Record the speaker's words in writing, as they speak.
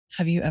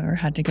Have you ever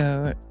had to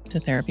go to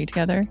therapy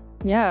together?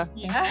 Yeah.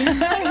 Yeah.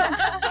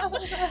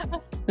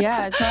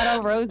 Yeah, it's not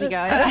all rosy,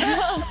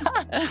 guys.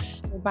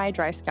 With my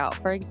dry scalp,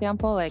 for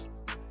example, like,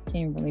 I can't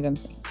even believe I'm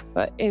saying this,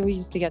 but it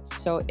used to get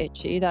so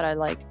itchy that I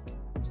like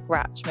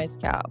scratch my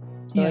scalp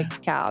to like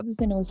scabs,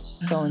 and it was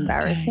just so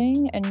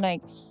embarrassing. And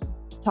like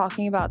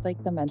talking about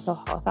like the mental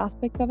health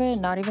aspect of it,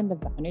 not even the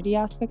vanity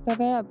aspect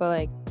of it, but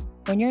like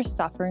when you're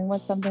suffering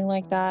with something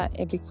like that,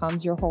 it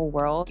becomes your whole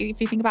world.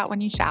 If you think about when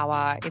you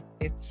shower, it's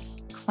this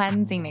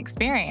cleansing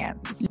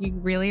experience. You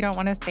really don't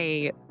want to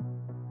see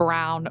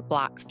brown,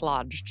 black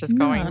sludge just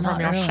going from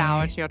your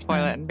shower to your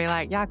toilet and be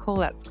like, yeah, cool,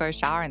 let's go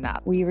shower in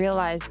that. We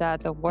realized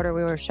that the water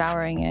we were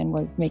showering in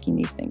was making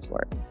these things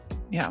worse.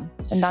 Yeah.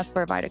 And that's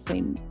where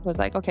Vitaclean was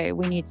like, okay,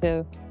 we need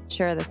to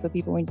share this with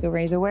people. We need to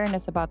raise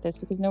awareness about this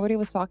because nobody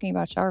was talking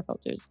about shower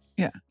filters.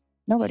 Yeah.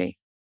 Nobody.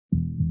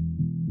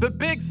 The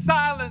Big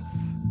Silence,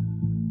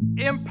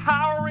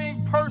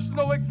 empowering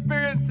personal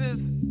experiences,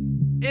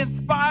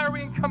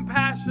 inspiring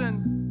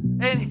compassion,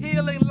 and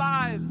healing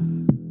lives.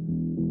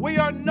 We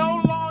are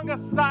no longer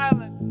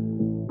silent.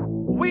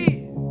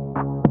 We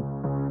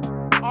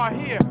are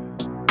here.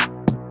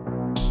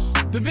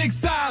 The Big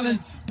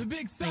Silence. The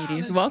Big Silence.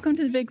 Ladies, welcome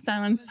to the Big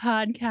Silence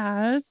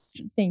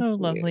podcast. Thank you.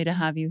 Lovely to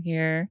have you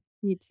here.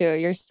 You too.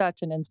 You're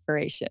such an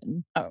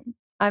inspiration. Oh.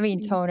 I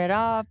mean, Tone It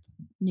Up,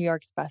 New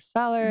York's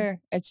bestseller.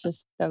 It's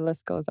just, the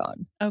list goes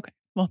on. Okay.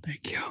 Well,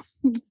 thank you.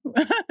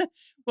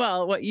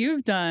 Well, what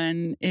you've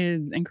done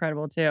is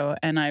incredible too.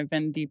 And I've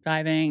been deep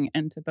diving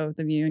into both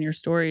of you and your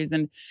stories.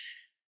 And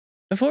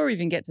before we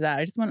even get to that,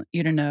 I just want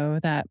you to know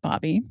that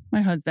Bobby,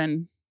 my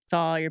husband,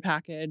 saw your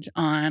package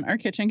on our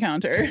kitchen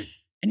counter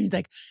and he's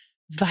like,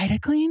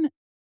 Vitaclean?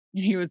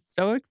 And he was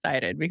so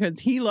excited because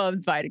he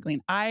loves Vitaclean.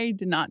 I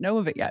did not know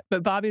of it yet,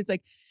 but Bobby's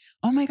like,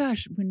 oh my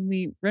gosh, when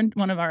we rent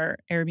one of our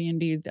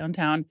Airbnbs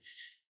downtown,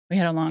 we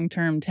had a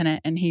long-term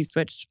tenant and he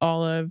switched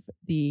all of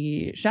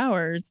the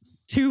showers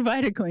to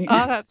Vitaclean.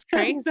 Oh, that's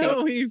crazy.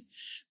 So we've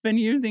been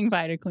using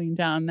Vitaclean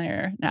down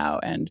there now.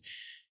 And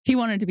he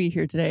wanted to be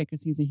here today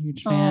because he's a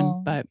huge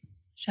fan, but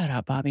shout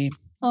out, Bobby.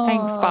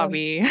 Thanks,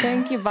 Bobby.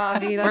 Thank you,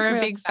 Bobby. That's We're a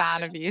big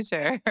fan of you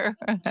too.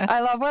 I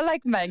love when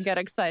like men get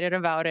excited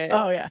about it.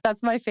 Oh, yeah.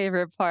 That's my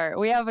favorite part.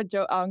 We have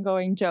a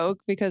ongoing joke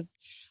because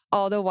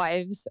all the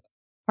wives,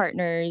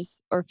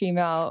 partners, or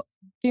female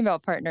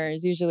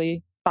partners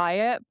usually buy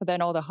it, but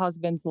then all the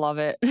husbands love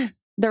it.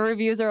 The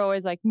reviews are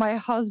always like, my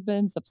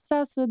husband's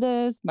obsessed with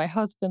this. My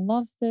husband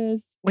loves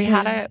this. We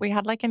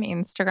had like an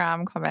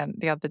Instagram comment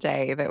the other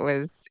day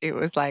it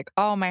was like,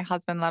 oh, my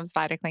husband loves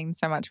Vitaclean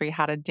so much. We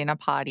had a dinner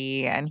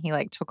party and he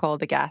like took all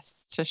the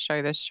guests to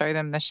show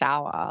them the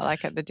shower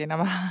like at the dinner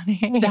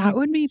party. That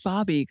would be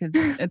Bobby because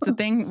it's a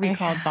thing we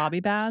call Bobby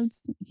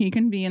baths. He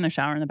can be in the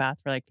shower and the bath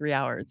for like 3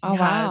 hours. He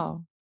has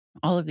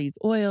all of these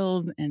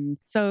oils and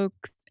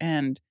soaks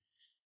and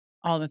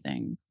all the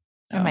things.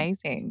 So.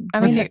 Amazing. I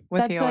mean,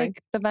 was that's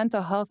like the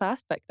mental health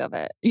aspect of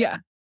it. Yeah,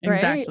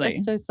 exactly. Right?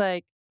 It's just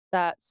like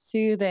that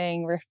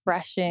soothing,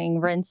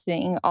 refreshing,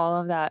 rinsing all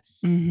of that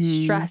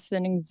stress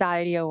and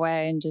anxiety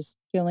away and just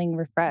feeling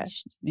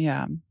refreshed.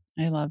 Yeah,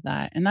 I love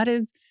that. And that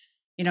is,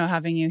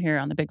 having you here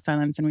on the Big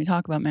Silence and we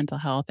talk about mental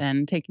health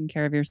and taking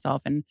care of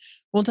yourself. And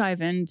we'll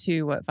dive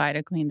into what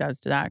Vitaclean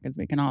does to that because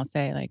we can all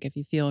say like, if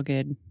you feel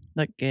good,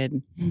 look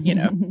good,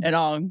 it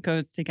all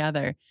goes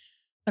together.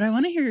 But I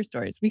want to hear your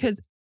stories because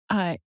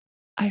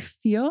I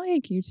feel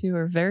like you two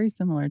are very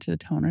similar to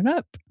Tone It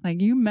Up. Like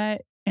you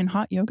met in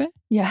hot yoga?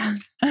 Yeah,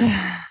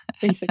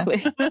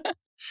 basically.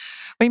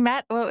 We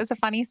met, well, it was a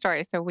funny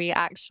story. So we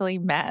actually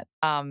met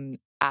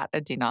at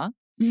a dinner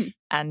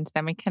and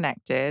then we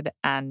connected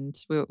and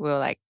we were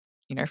like,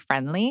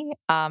 friendly.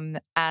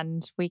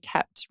 And we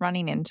kept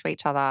running into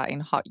each other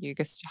in hot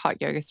yoga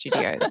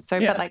studios. So,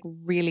 but like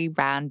really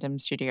random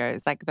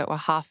studios, like that were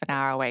half an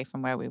hour away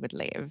from where we would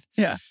live.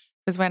 Yeah.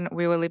 Because when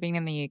we were living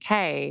in the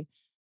UK,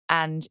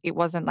 and it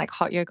wasn't like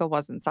hot yoga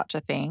wasn't such a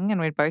thing. And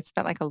we'd both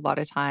spent like a lot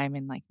of time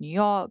in like New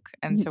York.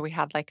 And so we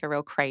had like a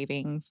real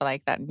craving for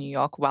like that New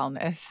York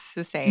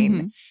wellness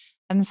scene.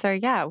 And so,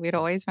 yeah, we'd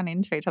always run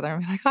into each other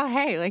and be like, oh,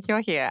 hey, like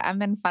you're here.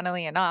 And then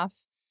funnily enough,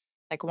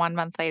 like 1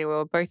 month later, we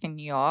were both in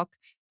New York.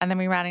 And then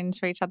we ran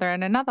into each other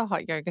in another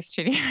hot yoga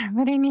studio,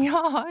 but in New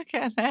York.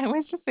 And it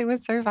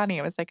was so funny.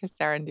 It was like a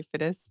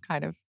serendipitous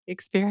kind of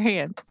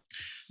experience.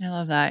 I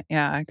love that.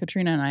 Yeah.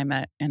 Katrina and I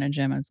met in a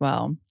gym as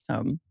well.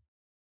 So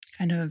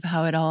kind of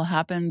how it all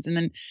happens. And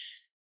then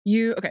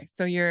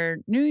so you're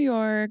New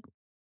York.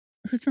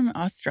 Who's from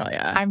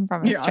Australia? I'm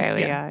from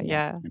Australia.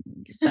 Yeah.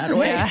 Give that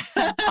away.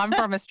 Yeah. I'm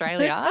from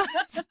Australia.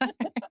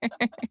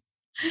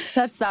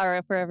 That's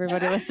Sara for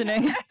everybody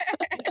listening.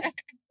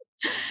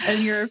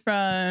 And you're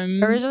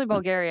from? Originally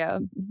Bulgaria.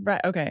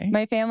 Right. Okay.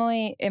 My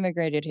family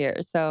immigrated here.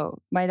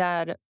 So my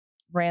dad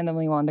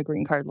randomly won the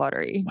green card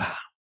lottery. Wow.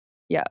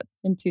 Yeah.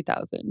 In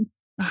 2000.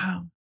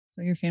 Wow.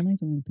 So your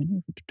family's only been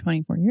here for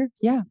 24 years?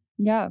 Yeah.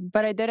 Yeah.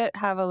 But I did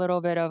have a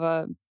little bit of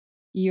a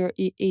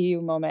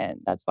EU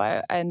moment. That's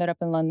why I ended up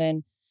in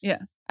London. Yeah.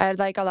 I had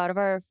like a lot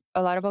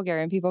of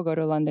Bulgarian people go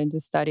to London to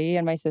study,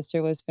 and my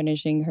sister was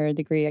finishing her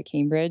degree at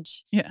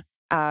Cambridge. Yeah.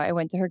 I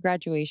went to her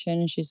graduation,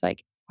 and she's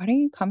like, "Why don't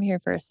you come here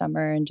for a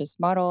summer and just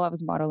model?" I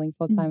was modeling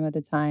full time at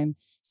the time.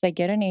 She's like,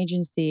 "Get an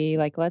agency,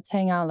 like let's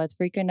hang out, let's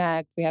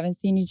reconnect. We haven't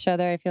seen each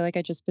other. I feel like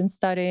I've just been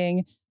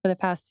studying for the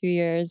past 2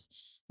 years."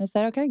 And I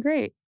said, "Okay,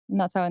 great." And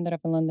that's how I ended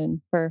up in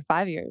London for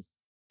 5 years.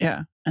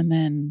 Yeah. And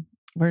then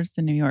where's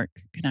the New York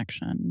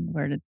connection?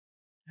 How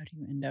do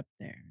you end up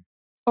there?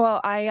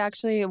 Well, I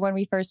actually, when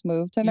we first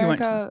moved to You went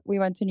to- America, we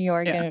went to New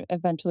York Yeah. and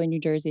eventually New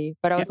Jersey,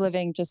 but I was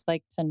living just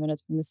like 10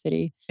 minutes from the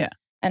city. Yeah.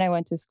 And I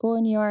went to school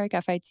in New York,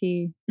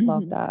 FIT.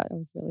 Loved Mhm. that. It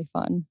was really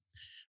fun.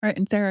 Right.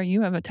 And Sarah,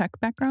 you have a tech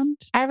background?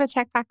 I have a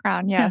tech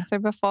background, yeah. Yeah. So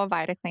before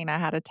Vitaclean, I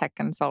had a tech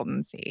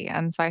consultancy.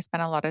 And so I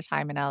spent a lot of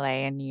time in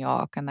LA and New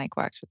York and like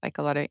worked with like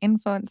a lot of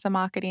influencer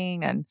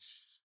marketing. And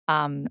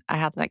I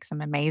had like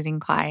some amazing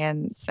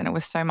clients and it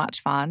was so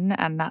much fun.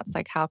 And that's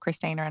like how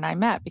Kristina and I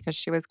met because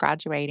she was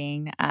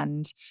graduating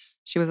and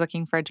she was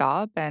looking for a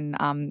job. And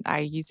I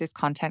used this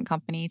content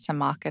company to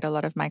market a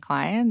lot of my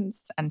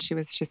clients. And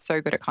she's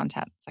so good at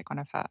content. It's like one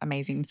of her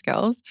amazing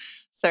skills.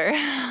 So,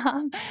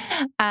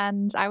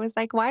 and I was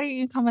like, why don't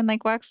you come and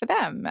like work for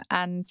them?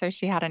 And so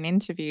she had an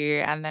interview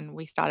and then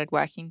we started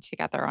working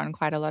together on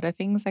quite a lot of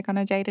things like on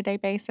a day-to-day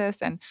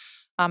basis. And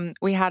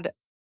we had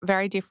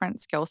very different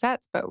skill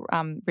sets, but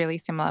really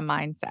similar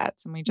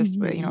mindsets. And we just,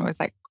 it was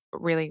like a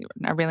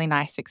really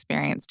nice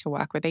experience to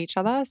work with each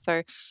other.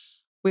 So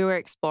we were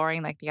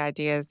exploring like the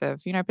ideas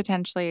of,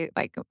 potentially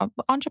like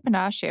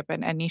entrepreneurship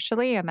and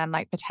initially, and then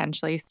like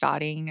potentially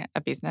starting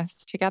a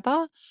business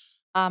together.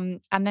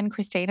 And then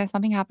Kristina,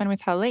 something happened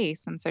with her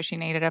lease. And so she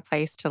needed a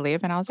place to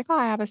live. And I was like, oh,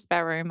 I have a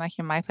spare room like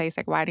in my place.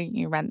 Like, why don't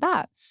you rent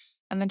that?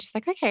 And then she's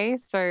like, okay.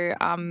 So,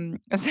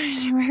 so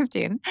she moved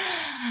in.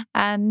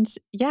 And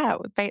yeah,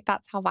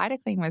 that's how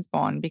Vitaclean was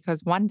born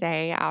because one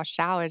day our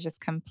shower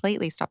just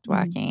completely stopped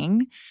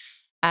working.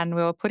 And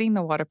we were putting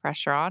the water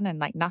pressure on and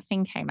like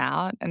nothing came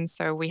out. And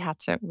so we had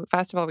to,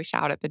 first of all, we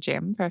showered at the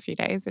gym for a few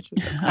days, which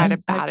is quite a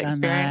bad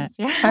experience.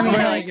 That. Yeah. I mean,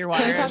 Where, like, your can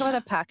we water talk is- about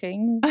the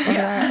packing?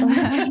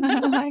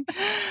 like,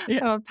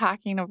 Yeah. the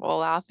packing of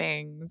all our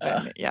things.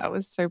 And yeah, it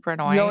was super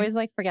annoying. You always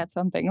like forget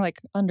something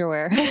like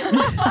underwear.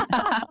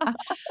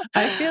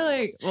 I feel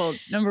like, well,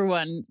 number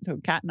one, so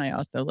Kat and I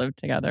also lived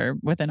together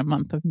within a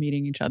month of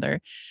meeting each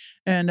other.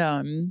 And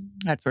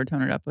that's where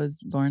Tone It Up was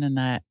born in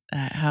that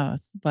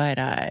house. But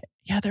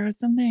yeah, there was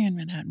something in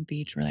Manhattan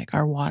Beach where like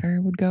our water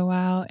would go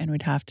out and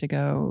we'd have to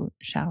go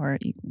shower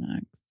at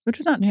Equinox, which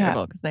was not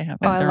terrible because they have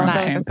Oh, I their love own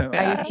those.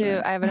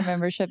 shampoo. I have a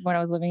membership when I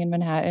was living in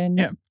Manhattan.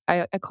 Yeah.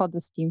 I called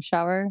the steam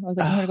shower. I was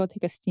like, I'm going to go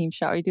take a steam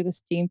shower. You do the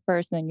steam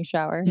first and then you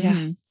shower. Yeah,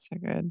 Mhm. it's so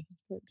good.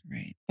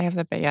 Great. They have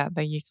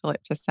the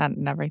eucalyptus scent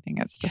and everything.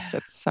 It's just,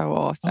 it's so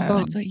awesome. Oh,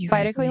 that's what you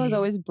guys Vitaclean was need.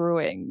 always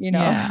brewing,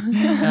 Yeah.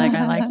 You're like,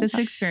 I like this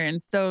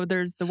experience. So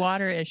there's the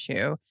water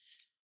issue.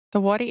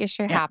 The water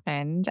issue Yeah.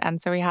 happened.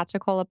 And so we had to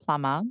call a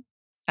plumber.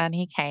 And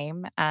he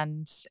came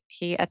and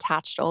he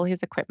attached all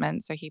his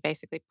equipment. So he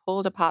basically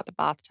pulled apart the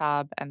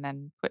bathtub and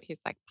then put his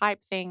like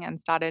pipe thing and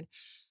started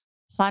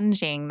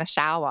plunging the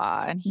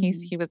shower. And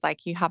he was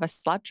like, you have a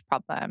sludge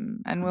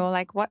problem. And we were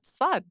like, what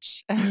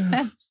sludge?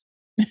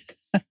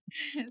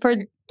 For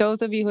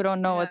those of you who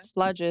don't know Yeah. what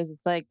sludge is,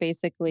 it's like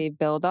basically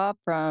buildup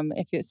from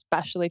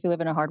especially if you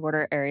live in a hard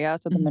water area.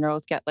 So the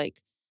minerals get like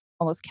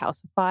almost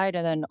calcified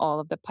and then all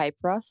of the pipe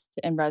rust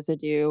and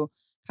residue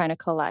kind of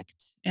collect.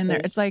 And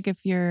there, it's like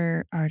if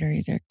your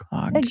arteries are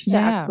clogged.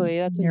 Exactly.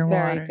 That's a Your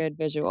very water. good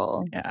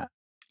visual. Yeah.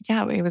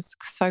 Yeah, it was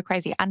so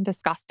crazy and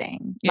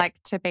disgusting. Yeah. Like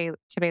to be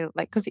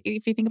like, because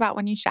if you think about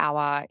when you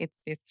shower,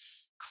 it's this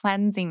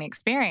cleansing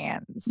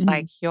experience.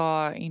 Like you're,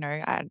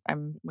 I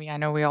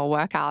know we all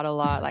work out a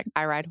lot. Like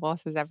I ride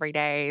horses every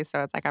day,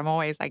 so it's like I'm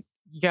always like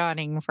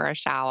yearning for a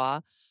shower,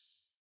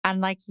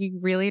 and like you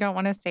really don't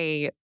want to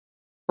see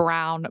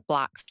brown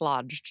black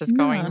sludge just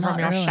No, going from not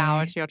your shower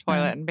really. to your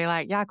toilet and be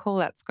like, yeah, cool,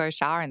 let's go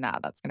shower in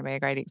that. That's going to be a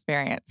great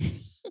experience.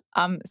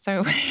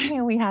 So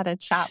we had a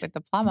chat with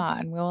the plumber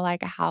and we were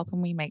like, how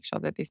can we make sure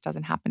that this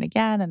doesn't happen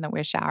again and that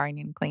we're showering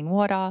in clean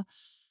water?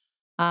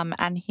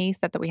 And he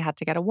said that we had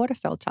to get a water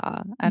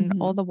filter, and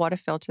all the water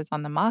filters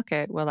on the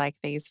market were like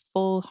these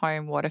full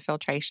home water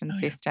filtration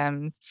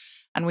systems.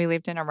 And we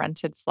lived in a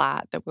rented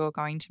flat that we were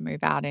going to move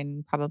out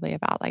in probably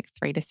about like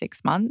 3 to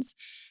 6 months.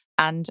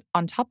 And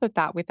on top of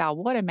that, with our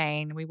water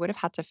main, we would have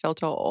had to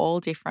filter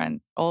all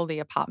the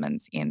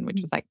apartments in,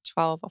 which was like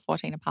 12 or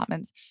 14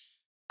 apartments.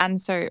 And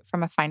so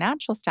from a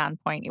financial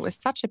standpoint, it was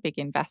such a big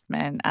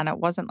investment and it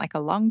wasn't like a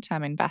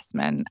long-term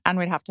investment, and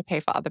we'd have to pay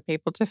for other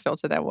people to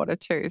filter their water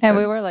too. So And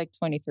we were like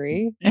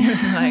 23.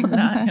 Like,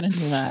 not going to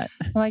do that.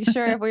 I'm like,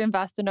 sure, if we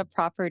invest in a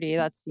property,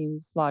 that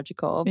seems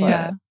logical,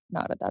 but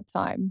not at that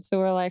time. So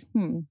we're like,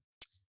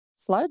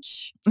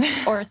 sludge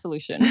or a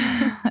solution?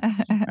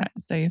 Right.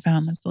 So you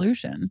found the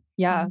solution.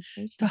 Yeah.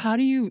 So how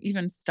do you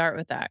even start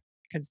with that?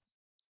 Because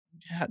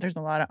there's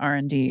a lot of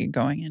R&D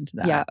going into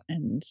that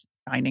and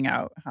finding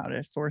out how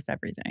to source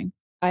everything.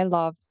 I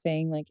love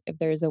saying like, if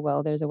there's a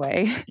will, there's a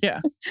way. Yeah.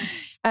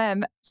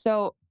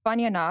 So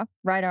funny enough,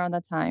 right around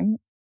that time,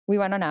 we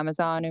went on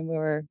Amazon and we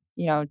were,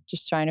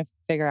 just trying to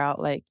figure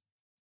out like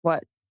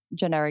what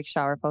generic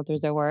shower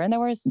filters there were. And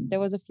there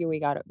was a few we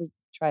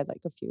tried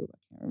like a few. I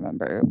can't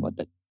remember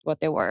what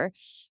they were.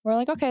 We're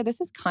like, okay,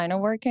 this is kind of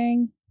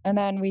working. And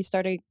then we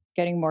started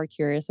getting more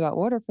curious about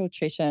water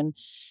filtration.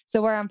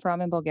 So where I'm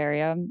from in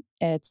Bulgaria,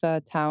 it's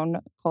a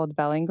town called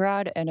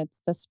Velingrad, and it's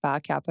the spa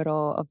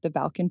capital of the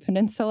Balkan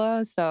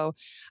Peninsula. So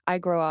I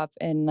grew up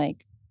in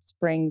like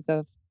springs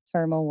of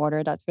thermal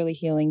water that's really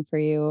healing for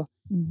you.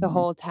 The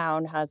whole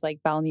town has like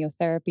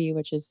balneotherapy,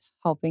 which is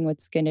helping with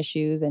skin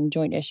issues and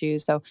joint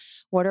issues. So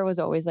water was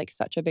always like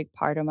such a big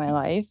part of my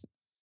life.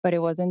 But it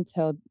wasn't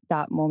until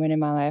that moment in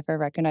my life I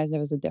recognized there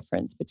was a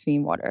difference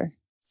between water.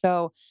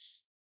 So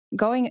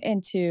going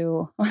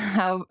into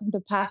how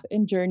the path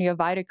and journey of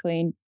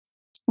Vitaclean,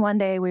 one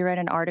day we read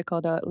an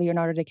article that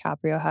Leonardo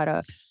DiCaprio had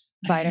a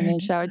vitamin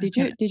shower. Did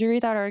you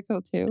read that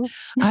article too?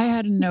 I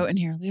had a note in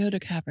here, Leo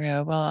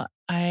DiCaprio. Well,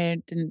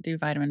 I didn't do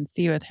vitamin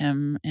C with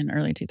him in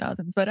early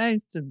 2000s, but I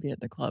used to be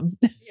at the club.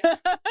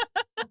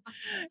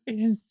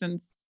 He has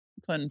since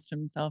cleansed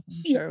himself,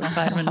 I'm sure, with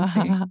vitamin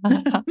C.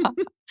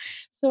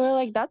 So we're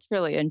like, that's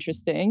really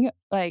interesting.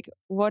 Like,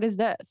 what is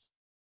this?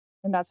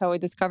 And that's how we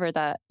discovered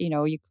that,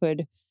 you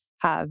could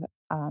have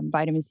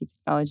vitamin C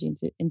technology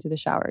into the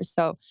showers.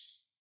 So,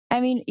 I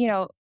mean,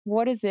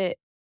 what does it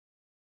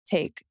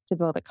take to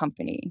build a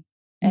company?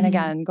 And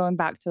again, going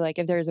back to like,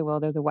 if there's a will,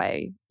 there's a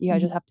way. You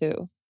just have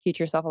to teach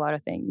yourself a lot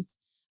of things.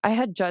 I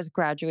had just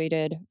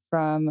graduated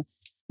from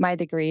my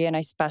degree and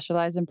I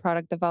specialized in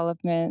product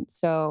development.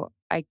 So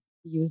I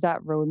used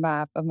that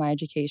roadmap of my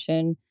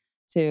education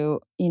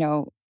to,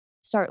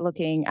 start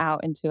looking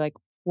out into like,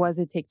 what does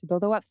it take to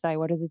build a website?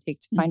 What does it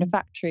take to find a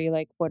factory?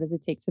 Like, what does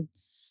it take to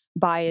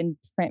buy and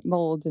print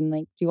molds and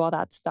like do all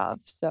that stuff?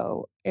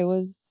 So it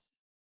was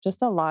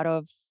just a lot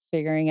of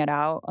figuring it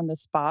out on the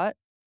spot.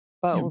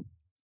 But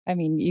I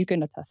mean, you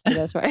can attest to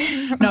this, right?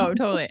 No,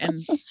 totally. And,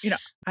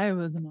 I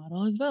was a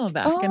model as well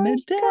back in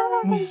the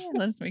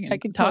day. I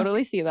can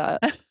totally see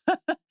that.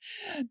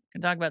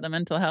 Can talk about the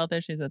mental health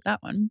issues with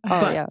that one. Oh,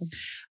 but, yeah.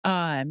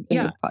 It's a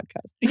good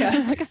podcast.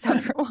 Yeah. Like a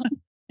separate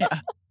one.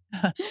 Yeah.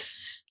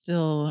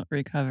 Still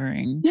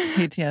recovering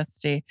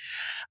PTSD.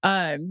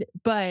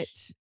 But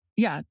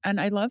yeah, and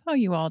I love how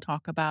you all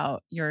talk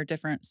about your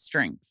different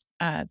strengths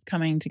as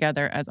coming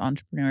together as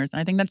entrepreneurs.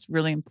 And I think that's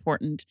really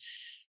important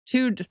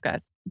to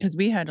discuss because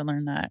we had to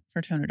learn that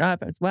for Tone It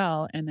Up as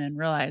well, and then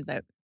realize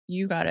that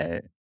you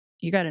gotta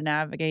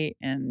navigate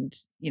and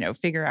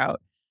figure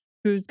out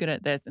who's good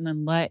at this, and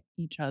then let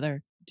each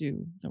other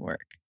do the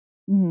work.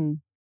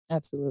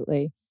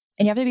 Absolutely.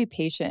 And you have to be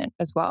patient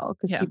as well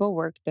because people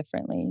work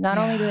differently. Not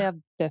only do they have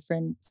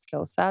different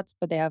skill sets,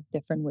 but they have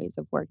different ways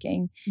of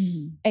working.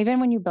 Even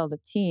when you build a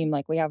team,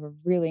 like we have a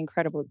really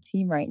incredible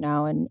team right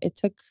now, and it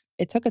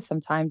took us some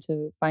time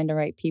to find the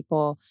right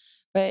people.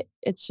 But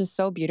it's just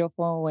so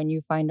beautiful when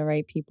you find the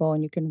right people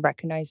and you can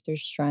recognize their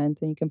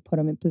strengths and you can put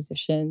them in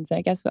positions. And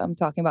I guess I'm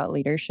talking about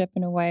leadership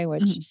in a way,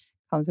 which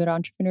comes with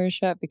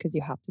entrepreneurship because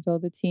you have to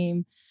build a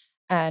team.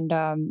 And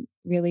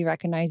really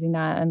recognizing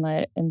that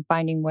and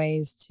finding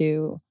ways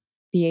to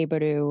be able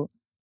to,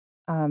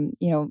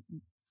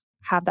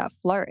 have that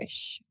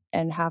flourish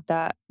and have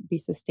that be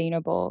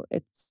sustainable.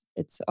 It's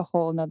a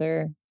whole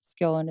nother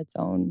skill on its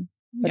own,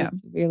 but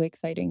it's a really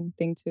exciting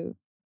thing to.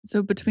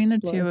 So between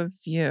explore. the two of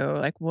you,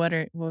 like what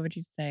would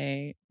you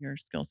say your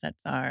skill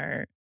sets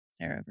are,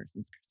 Sarah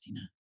versus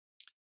Kristina?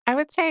 I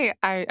would say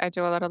I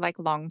do a lot of like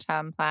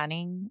long-term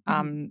planning.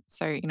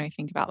 So,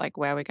 think about like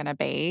where we're going to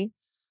be.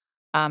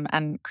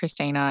 And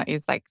Kristina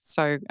is like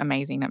so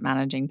amazing at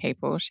managing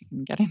people. She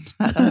can get into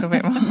that a little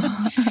bit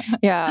more.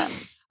 Yeah.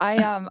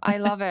 I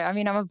love it. I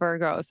mean, I'm a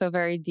Virgo, so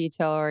very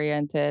detail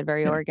oriented,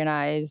 very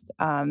organized.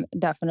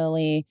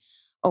 Definitely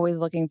always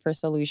looking for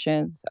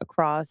solutions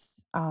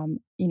across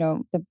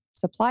the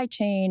supply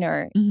chain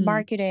or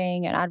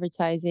marketing and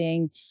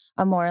advertising.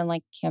 I'm more on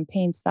like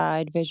campaign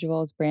side,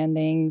 visuals,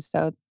 branding.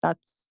 So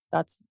that's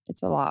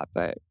it's a lot,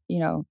 but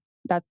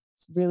that's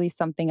really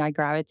something I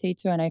gravitate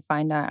to and I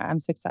find that I'm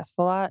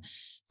successful at.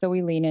 So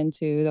we lean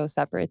into those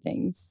separate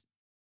things.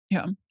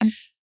 Yeah.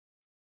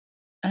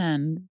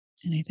 And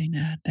anything to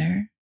add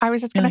there? I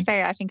was just going to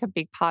say, I think a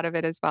big part of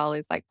it as well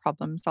is like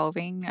problem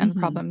solving and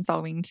problem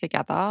solving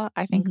together.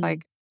 I think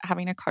like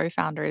having a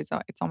co-founder it's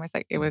almost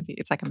like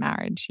it's like a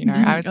marriage,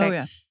 I would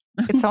say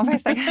it's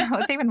almost like,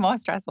 it's even more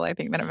stressful, I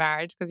think, than a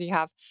marriage because you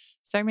have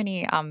so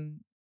many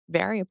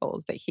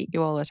variables that hit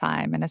you all the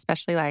time. And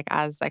especially like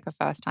as like a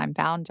first-time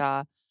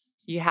founder,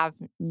 you have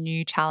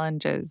new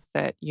challenges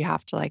that you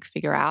have to like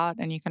figure out,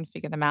 and you can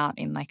figure them out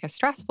in like a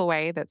stressful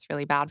way that's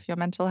really bad for your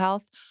mental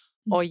health,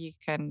 or you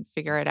can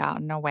figure it out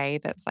in a way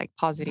that's like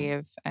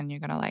positive and you're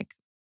going to like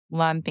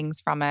learn things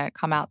from it,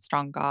 come out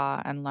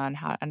stronger and learn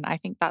how. And I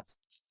think that's,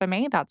 for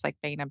me, that's like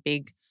been a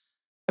big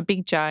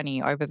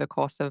journey over the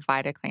course of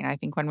Vitaclean. I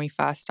think when we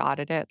first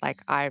started it,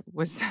 like I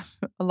was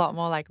a lot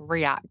more like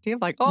reactive,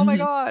 like, oh my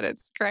God,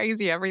 it's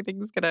crazy.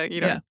 Everything's going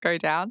to, go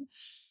down.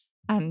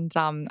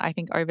 And I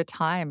think over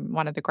time,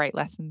 one of the great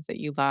lessons that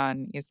you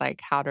learn is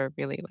like how to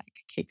really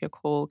like keep your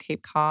cool,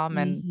 keep calm,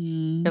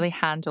 and really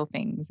handle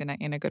things in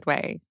a good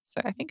way.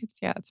 So I think it's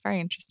very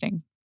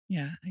interesting.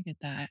 Yeah, I get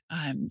that.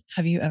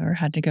 Have you ever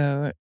had to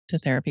go to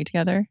therapy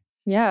together?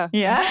 Yeah.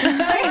 Yeah.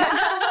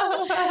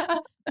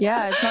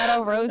 Yeah, it's not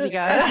all rosy,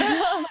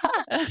 guys.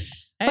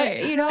 But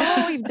Hey. you know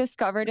what we've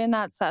discovered in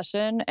that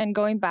session, and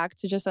going back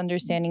to just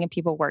understanding if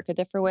people work a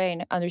different way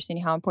and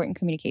understanding how important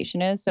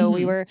communication is. So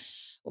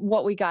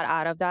what we got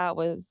out of that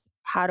was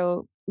how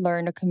to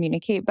learn to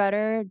communicate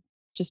better,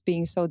 just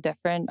being so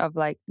different of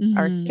like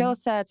our skill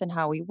sets and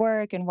how we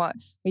work and what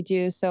we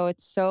do. So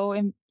it's so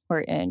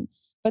important.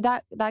 But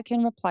that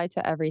can apply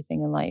to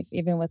everything in life,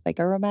 even with like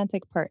a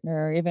romantic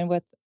partner, or even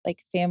with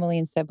like family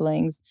and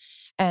siblings.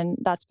 And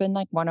that's been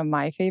like one of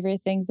my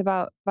favorite things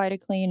about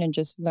Vitaclean, and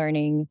just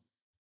learning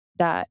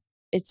that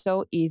it's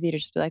so easy to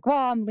just be like, well,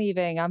 I'm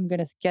leaving, I'm going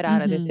to get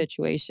out of this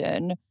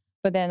situation.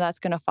 But then that's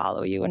going to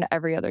follow you in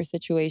every other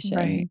situation.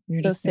 Right.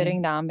 So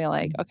sitting down and be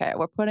like, okay,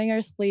 we're putting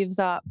our sleeves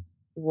up.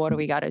 What do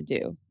we got to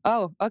do?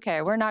 Oh,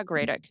 okay. We're not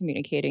great at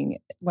communicating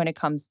when it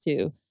comes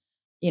to,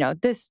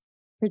 this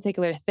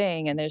particular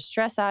thing. And there's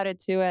stress added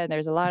to it. And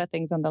there's a lot of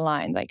things on the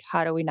line. Like,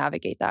 how do we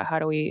navigate that? How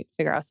do we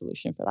figure out a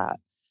solution for that?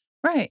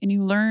 Right. And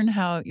you learn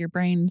how your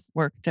brains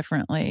work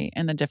differently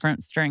and the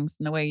different strengths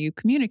and the way you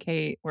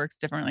communicate works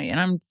differently. And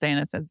I'm saying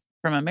this as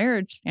from a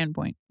marriage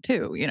standpoint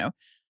too,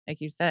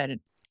 like you said,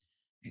 it's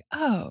like,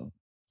 oh,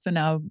 so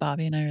now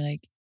Bobby and I are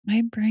like,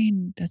 my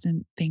brain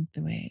doesn't think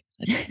the way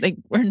it's like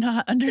we're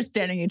not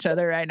understanding each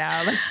other right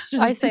now.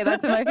 I say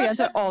that to my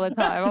fiance all the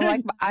time. I'm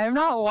like, I'm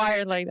not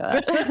wired like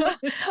that.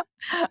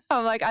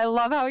 I'm like, I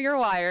love how you're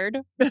wired,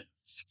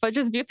 but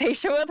just be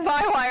patient with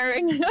my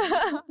wiring.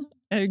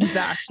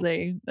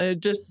 Exactly.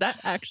 That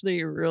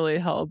actually really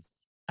helps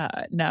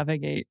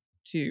navigate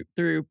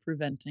through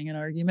preventing an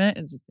argument.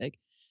 It's just like,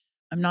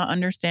 I'm not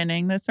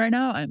understanding this right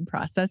now. I'm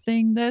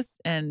processing this.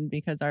 And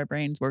because our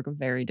brains work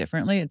very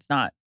differently, it's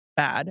not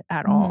bad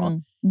at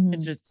all.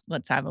 It's just,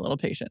 let's have a little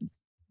patience.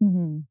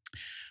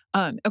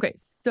 Okay.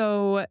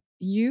 So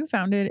you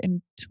founded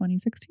in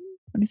 2016,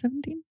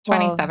 2017?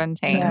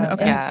 2017. Yeah,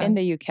 Okay. in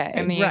the UK.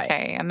 In the UK.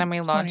 Right. And then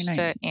we launched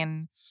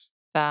 2019.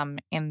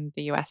 it in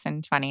the US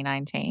in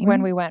 2019.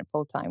 When we went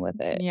full time with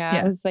it.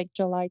 Yeah. It was like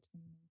July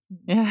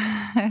 2019.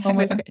 Yeah.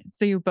 Okay.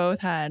 So you both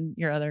had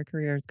your other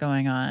careers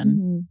going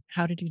on.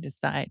 How did you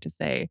decide to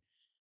say,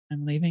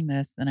 I'm leaving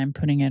this and I'm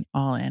putting it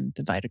all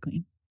into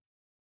Vitaclean?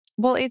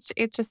 Well,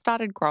 it just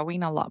started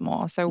growing a lot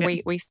more. So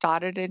we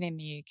started it in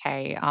the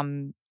UK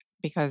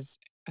because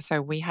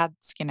so we had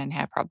skin and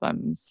hair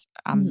problems.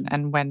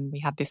 And when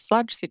we had this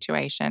sludge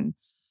situation,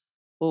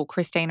 well,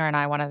 Kristina and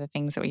I, one of the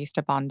things that we used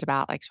to bond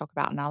about, like talk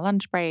about in our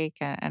lunch break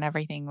and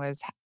everything,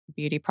 was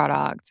beauty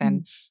products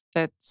and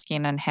the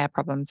skin and hair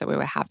problems that we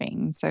were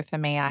having. So for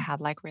me, I had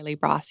like really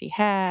brassy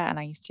hair, and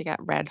I used to get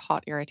red,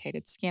 hot,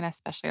 irritated skin,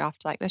 especially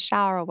after like the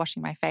shower or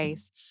washing my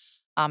face.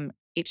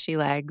 Itchy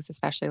legs,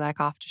 especially like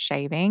after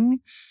shaving.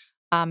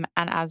 And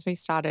as we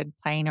started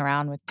playing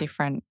around with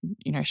different,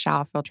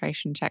 shower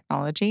filtration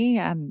technology,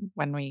 and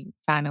when we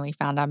finally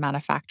found our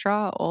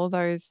manufacturer, all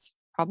those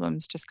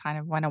problems just kind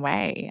of went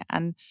away.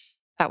 And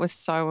that was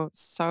so,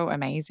 so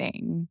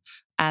amazing.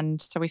 And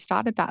so we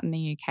started that in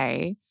the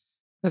UK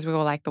because we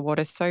were like, the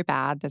water's so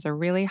bad. There's a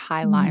really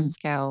high lime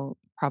scale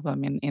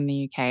problem in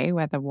the UK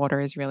where the water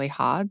is really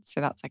hard.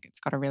 So that's like,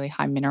 it's got a really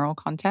high mineral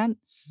content.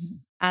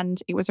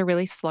 And it was a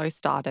really slow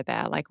starter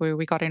there. Like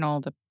we got in all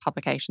the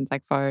publications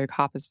like Vogue,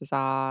 Harper's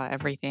Bazaar,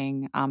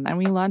 everything. And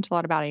we learned a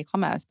lot about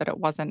e-commerce, but it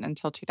wasn't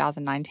until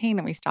 2019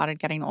 that we started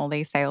getting all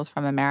these sales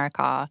from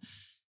America.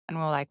 And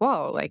we're like,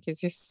 whoa, like,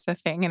 is this a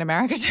thing in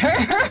America too?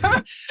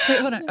 Wait,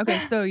 hold on. Okay,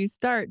 so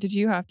did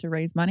you have to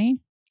raise money?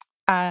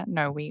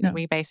 No,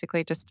 we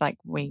basically just like,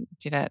 we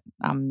did it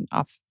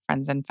off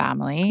friends and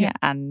family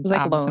and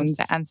like loans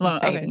some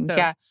savings. Okay, so,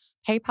 yeah.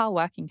 PayPal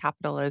working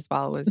capital as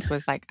well was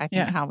like, I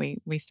think how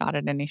we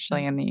started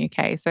initially in the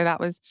UK. So that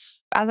was,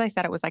 as I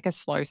said, it was like a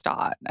slow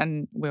start,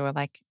 and we were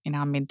like in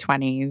our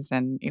mid-20s,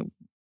 and it,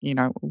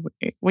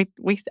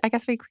 I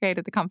guess we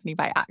created the company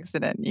by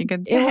accident, you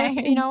could say.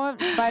 It was,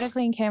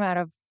 Vitaclean came out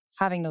of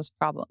having those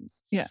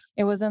problems. Yeah.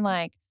 It wasn't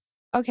like,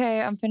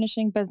 okay, I'm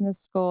finishing business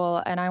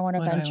school and I want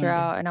to venture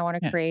out and I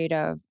want to create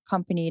a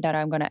company that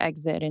I'm going to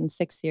exit in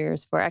 6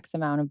 years for X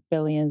amount of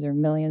billions or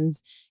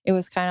millions. It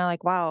was kind of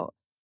like, wow,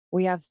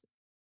 we have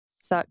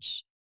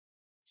such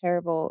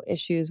terrible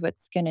issues with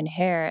skin and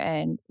hair.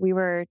 And we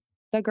were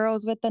the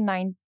girls with the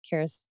 9-step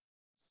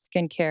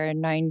skincare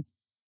and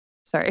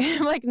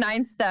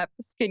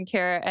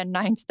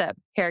 9-step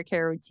hair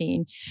care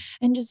routine,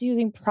 and just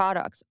using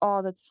products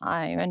all the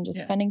time and just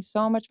spending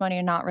so much money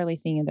and not really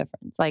seeing a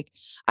difference. Like,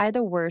 I had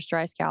the worst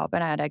dry scalp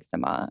and I had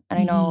eczema. And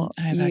I know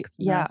I have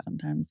eczema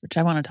sometimes, which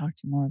I want to talk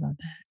to you more about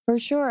that. For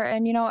sure.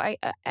 And,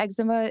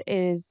 eczema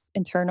is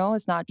internal.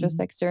 It's not just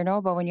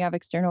external, but when you have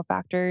external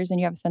factors and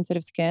you have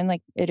sensitive skin,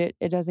 like it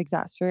does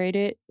exacerbate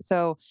it.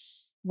 So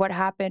what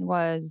happened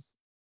was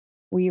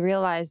we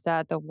realized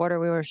that the water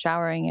we were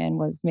showering in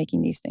was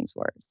making these things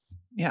worse.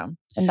 Yeah.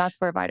 And that's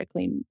where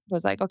Vitaclean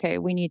was like, okay,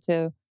 we need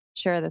to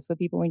share this with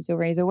people. We need to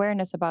raise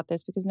awareness about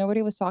this because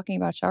nobody was talking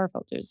about shower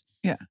filters.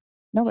 Yeah.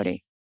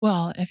 Nobody.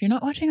 Well, if you're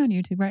not watching on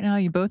YouTube right now,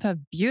 you both have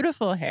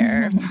beautiful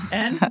hair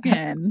and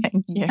skin.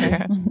 Thank you.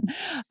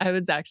 I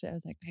was like,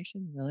 I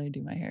should really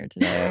do my hair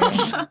today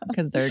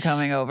because they're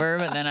coming over.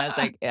 But then I was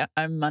like, yeah,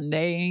 I'm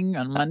Mondaying.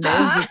 On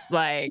Mondays, it's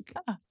like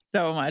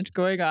so much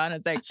going on.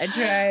 It's like, I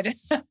tried.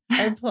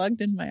 I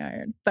plugged in my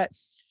iron. But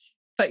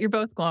you're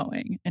both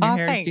glowing and your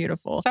hair thanks. is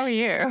beautiful. So are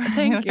you.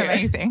 Thank That's you.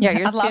 amazing. Yeah,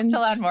 your I'd love skin's-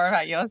 to learn more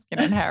about your skin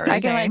and hair routine. I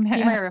can like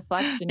see my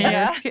reflection in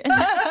your skin.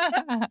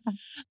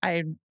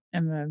 I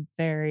am a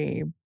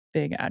very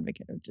big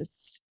advocate of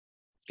just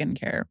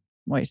skincare,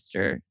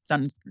 moisture,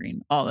 sunscreen,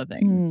 all the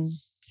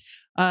things.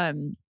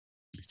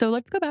 So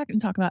let's go back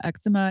and talk about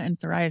eczema and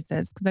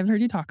psoriasis because I've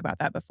heard you talk about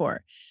that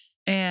before.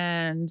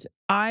 And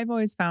I've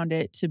always found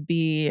it to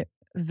be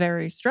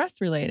very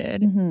stress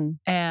related.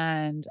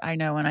 And I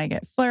know when I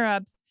get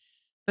flare-ups,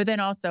 but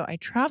then also I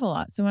travel a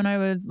lot. So when I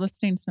was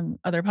listening to some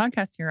other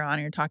podcasts you're on,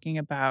 you're talking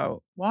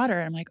about water.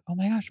 I'm like, oh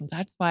my gosh, well,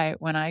 that's why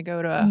when I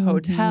go to a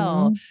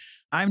hotel,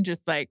 I'm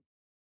just like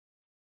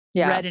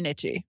red and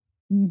itchy.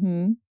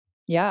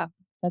 Yeah,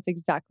 that's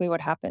exactly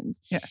what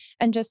happens. Yeah.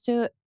 And just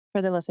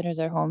for the listeners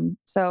at home,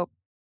 so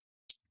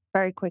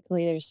very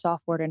quickly, there's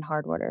soft water and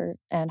hard water.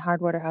 And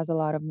hard water has a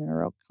lot of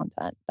mineral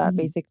content that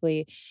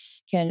basically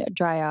can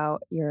dry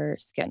out your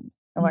skin.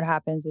 And what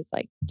happens is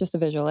like just a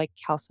visual, like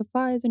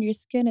calcifies in your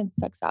skin and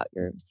sucks out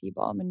your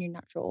sebum and your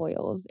natural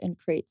oils and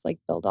creates like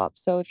buildup.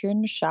 So if you're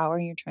in the shower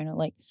and you're trying to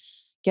like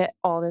get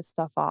all this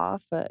stuff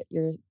off, but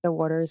the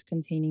water is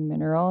containing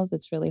minerals,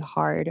 it's really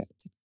hard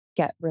to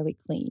get really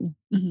clean.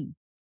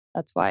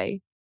 That's why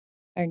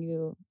our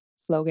new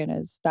slogan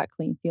is that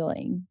clean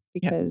feeling,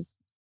 because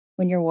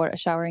when you're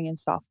showering in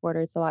soft water,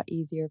 it's a lot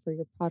easier for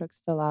your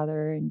products to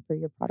lather and for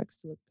your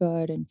products to look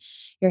good. And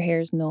your hair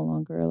is no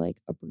longer like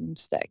a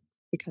broomstick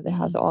because it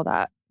has all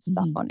that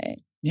stuff on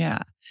it. Yeah.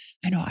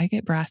 I know. I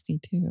get brassy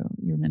too.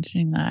 You were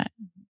mentioning that.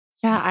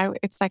 Yeah,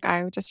 it's like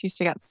I just used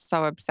to get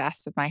so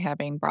obsessed with my hair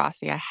being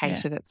brassy. I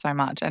hated it so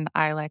much. And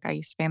I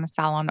used to be in the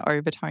salon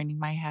overtoning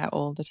my hair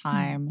all the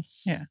time.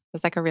 Yeah.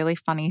 There's like a really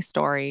funny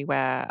story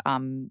where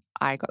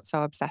I got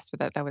so obsessed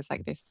with it. There was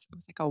like it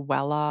was like a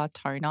Weller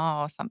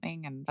toner or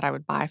something and that I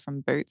would buy from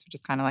Boots, which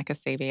is kind of like a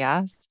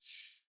CVS.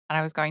 And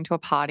I was going to a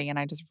party and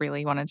I just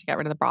really wanted to get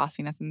rid of the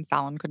brassiness and the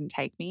salon couldn't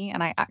take me.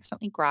 And I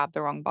accidentally grabbed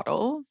the wrong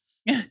bottle.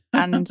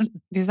 And this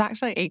is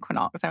actually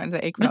Equinox. I went to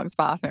the Equinox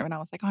bathroom and I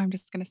was like, oh, I'm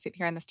just going to sit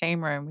here in the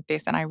steam room with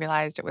this. And I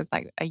realized it was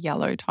like a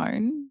yellow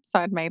tone. So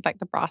I'd made like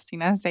the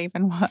brassiness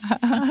even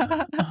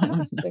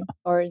worse.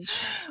 Orange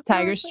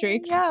tiger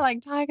streaks. Yeah,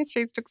 like tiger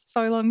streaks took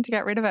so long to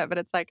get rid of it. But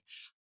it's like,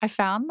 I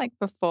found like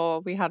before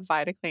we had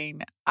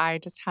Vitaclean, I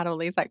just had all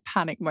these like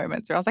panic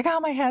moments where I was like,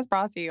 oh, my hair's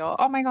brassy, or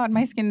oh my God,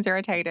 my skin's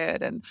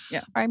irritated and or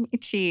I'm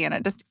itchy. And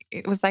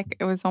it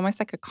was almost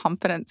like a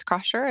confidence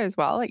crusher as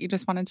well. Like you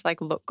just wanted to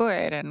like look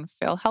good and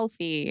feel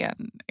healthy.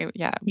 And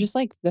just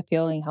like the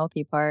feeling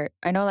healthy part.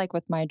 I know like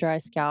with my dry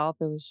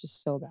scalp, it was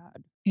just so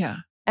bad. Yeah.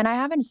 And I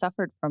haven't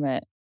suffered from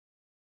it.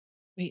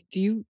 Wait, do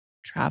you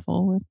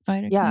travel with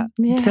Vitaclean?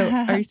 Yeah. So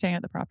are you staying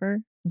at the proper?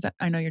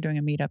 I know you're doing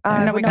a meetup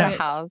there. No, we got a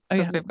house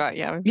because we've got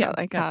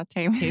like our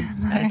team.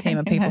 A team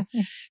of people.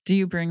 Do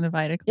you bring the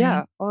Vitaclean?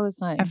 Yeah, all the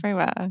time.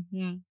 Everywhere.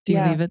 Yeah. Do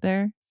you leave it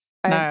there?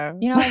 No.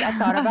 I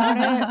thought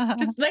about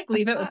it. Just like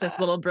leave it with this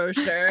little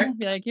brochure.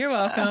 Be like, you're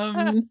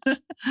welcome.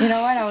 You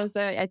know what?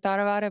 I thought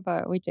about it,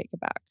 but we take it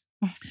back.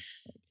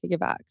 Take it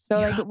back.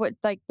 So with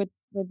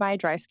my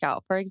dry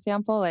scalp, for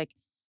example, like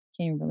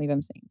can't even believe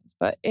I'm saying this,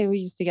 but it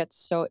used to get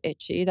so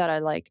itchy that I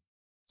like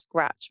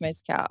scratch my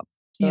scalp.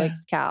 So like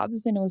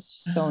scabs, and it was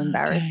so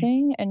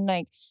embarrassing. And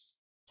like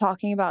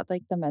talking about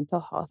like the mental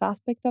health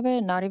aspect of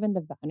it, not even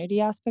the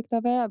vanity aspect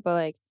of it, but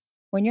like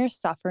when you're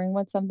suffering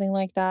with something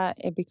like that,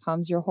 it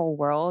becomes your whole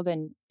world,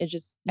 and it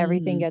just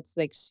everything gets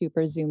like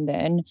super zoomed in,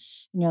 and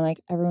you're like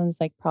everyone's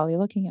like probably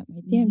looking at my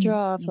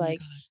dandruff,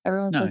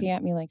 everyone's looking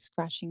at me like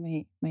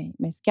scratching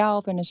my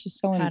scalp, and it's just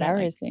so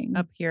embarrassing. It, like,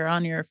 up here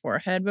on your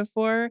forehead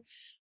before,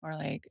 or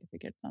like if it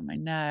gets on my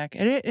neck,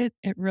 it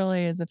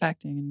really is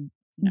affecting.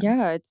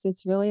 Yeah,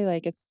 it's really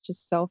like it's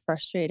just so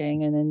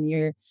frustrating, and then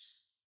you're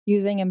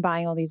using and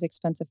buying all these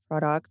expensive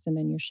products, and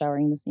then you're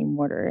showering the same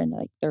water, and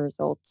like the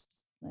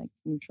results like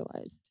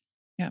neutralized.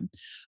 Yeah.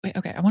 Wait,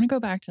 okay. I want to go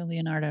back to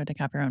Leonardo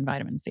DiCaprio and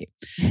vitamin C.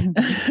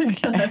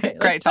 Okay,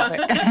 great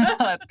topic.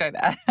 Let's go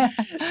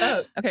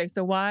there. Okay.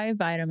 So why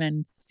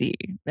vitamin C?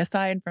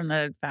 Aside from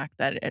the fact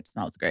that it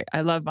smells great.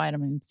 I love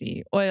vitamin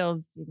C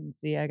oils. You can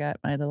see I got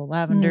my little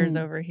lavenders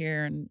over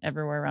here, and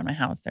everywhere around my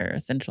house are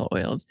essential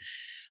oils.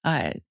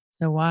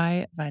 So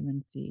why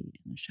vitamin C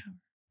in the shower?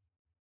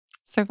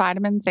 So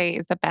vitamin C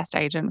is the best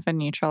agent for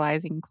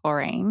neutralizing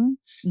chlorine.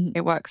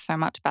 It works so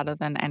much better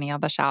than any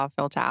other shower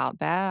filter out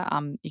there.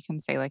 You can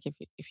see like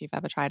if you've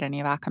ever tried any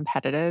of our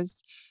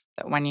competitors,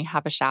 that when you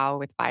have a shower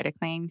with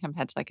Vitaclean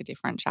compared to like a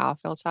different shower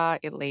filter,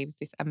 it leaves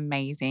this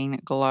amazing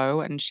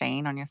glow and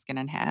sheen on your skin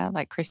and hair.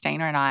 Like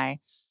Kristina and I,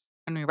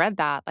 when we read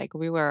that, like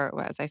we were,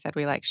 as I said,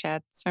 we like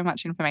shared so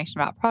much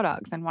information about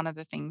products. And one of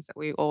the things that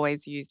we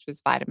always used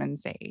was vitamin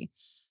C.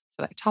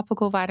 So like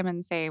topical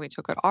vitamin C, we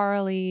took it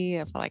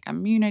orally for like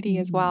immunity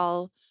as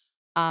well.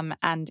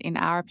 And in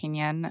our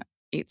opinion,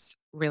 it's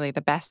really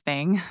the best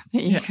thing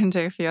that you can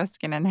do for your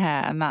skin and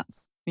hair. And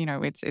that's, you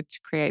know, it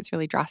creates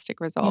really drastic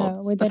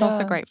results. It's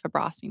also great for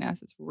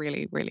brassiness. It's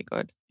really, really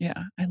good.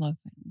 Yeah. I love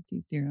vitamin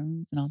C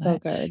serums and all So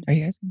that. good. Are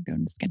you guys going to go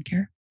into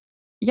skincare?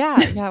 Yeah.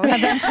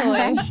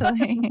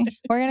 Eventually.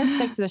 We're going to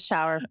stick to the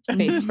shower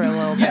space for a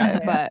little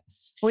bit, but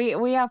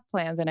we have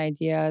plans and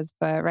ideas,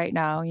 but right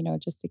now, you know,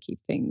 just to keep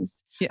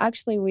things. Yeah.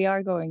 Actually, we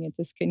are going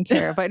into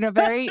skincare, but in a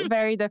very,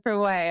 very different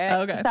way.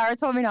 Okay. Sarah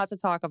told me not to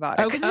talk about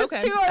it. Okay.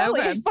 It's too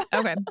early.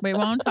 Okay. We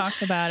won't talk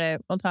about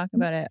it. We'll talk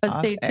about it. But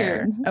stay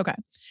tuned. Okay.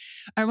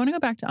 I want to go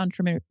back to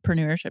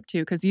entrepreneurship too,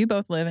 because you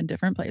both live in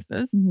different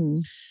places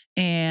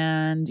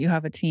and you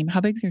have a team.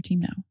 How big is your team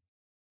now?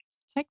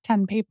 It's like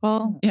 10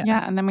 people.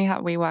 Yeah. And then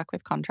we work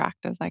with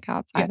contractors like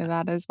outside of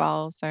that as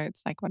well. So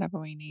it's like whatever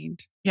we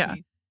need. Yeah.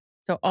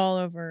 So all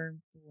over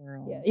the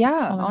world.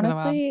 Yeah.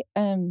 Honestly,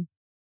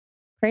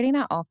 creating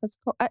that office,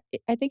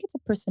 I think it's a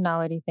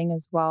personality thing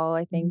as well.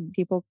 I think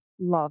people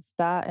love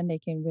that and they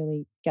can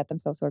really get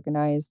themselves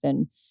organized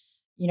and,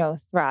 you know,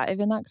 thrive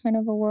in that kind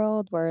of a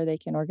world where they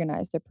can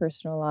organize their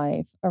personal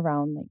life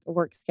around like a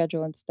work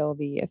schedule and still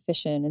be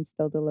efficient and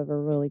still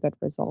deliver really good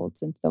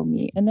results and still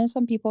meet. And then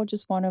some people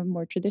just want a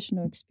more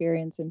traditional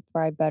experience and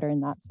thrive better in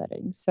that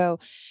setting. So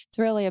it's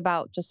really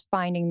about just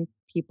finding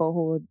people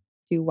who will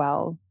do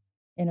well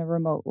in a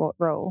remote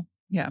role.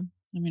 Yeah.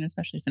 I mean,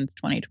 especially since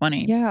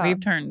 2020. Yeah. We've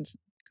turned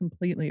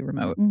completely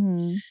remote.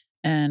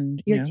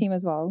 And your team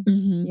as well.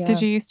 Yeah.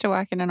 Did you used to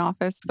work in an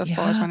office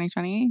before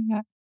 2020?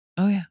 Yeah.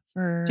 Oh yeah.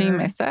 Do you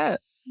miss it?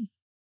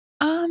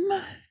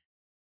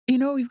 You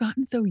know, we've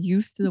gotten so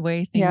used to the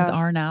way things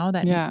are now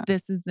that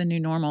this is the new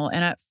normal.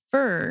 And at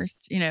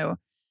first, you know,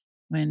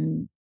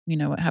 when you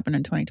know what happened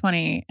in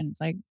 2020 and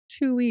it's like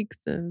 2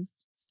 weeks of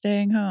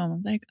staying home, I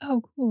was like,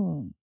 oh,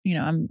 cool. You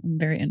know, I'm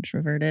very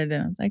introverted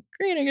and I was like,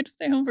 great, I get to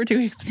stay home for 2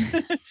 weeks.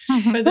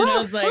 But then I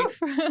was like,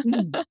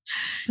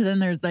 then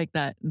there's like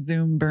that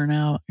Zoom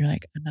burnout. You're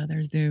like,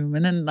 another Zoom.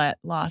 And then that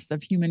loss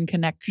of human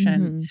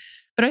connection.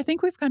 But I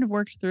think we've kind of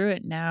worked through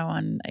it now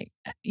on like,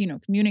 you know,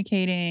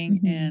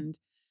 communicating and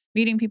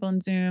meeting people in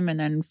Zoom and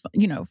then,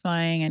 you know,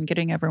 flying and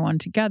getting everyone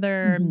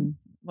together,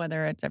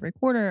 whether it's every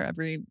quarter,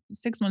 every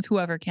 6 months,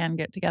 whoever can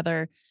get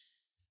together.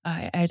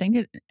 I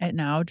think it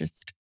now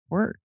just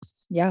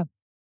works. Yeah.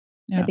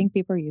 I think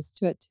people are used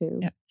to it too.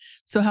 Yeah.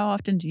 So how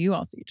often do you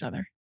all see each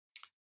other?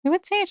 We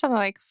would see each other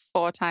like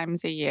 4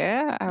 times a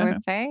year, I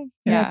would say.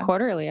 Yeah,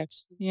 quarterly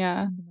actually.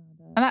 Yeah.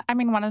 And I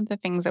mean, one of the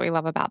things that we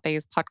love about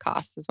these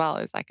podcasts as well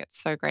is like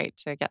it's so great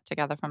to get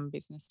together from a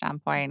business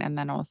standpoint and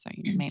then also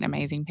you meet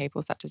amazing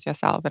people such as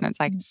yourself. And it's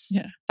like,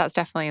 that's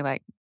definitely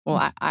like,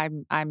 well,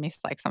 I miss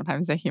like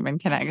sometimes the human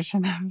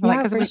connection.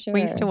 Like, because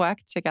we used to work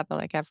together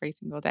like every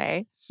single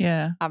day.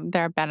 Yeah.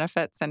 There are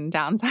benefits and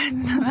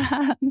downsides to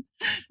that.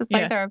 Just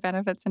like there are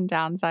benefits and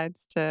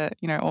downsides to,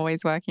 you know,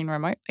 always working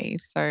remotely.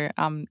 So,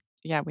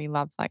 we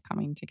love like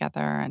coming together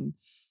and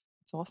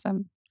it's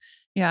awesome.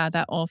 Yeah,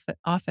 that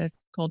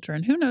office culture.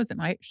 And who knows, it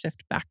might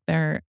shift back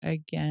there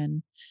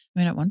again. I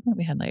mean, at one point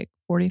we had like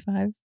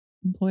 45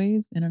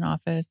 employees in an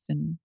office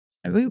and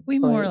we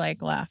more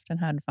like laughed and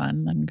had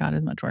fun than got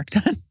as much work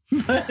done.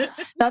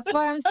 That's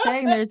what I'm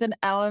saying. There's an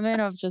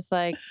element of just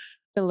like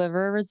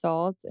deliver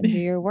results and do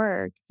your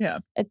work. Yeah.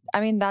 I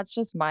mean, that's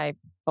just my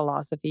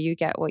philosophy. You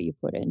get what you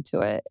put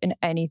into it in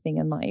anything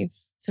in life.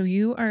 So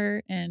you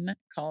are in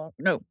Colorado.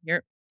 No,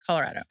 you're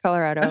Colorado.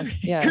 Okay.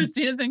 Yeah.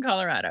 Kristina's in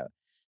Colorado.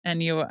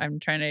 And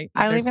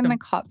I live in the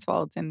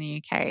Cotswolds in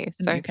the UK.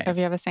 So have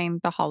you ever seen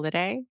The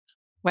Holiday?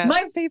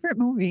 My favorite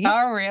movie.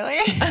 Oh, really?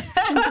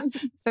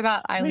 So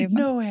that I live.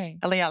 No way.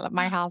 Yeah,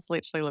 my house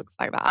literally looks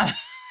like that.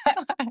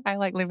 I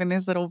like live in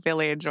this little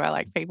village where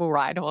like people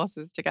ride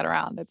horses to get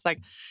around.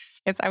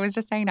 I was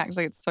just saying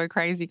actually it's so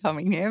crazy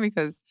coming here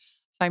because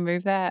I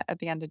moved there at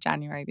the end of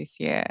January this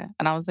year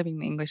and I was living in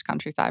the English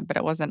countryside, but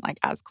it wasn't like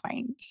as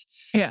quaint.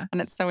 Yeah. And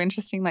it's so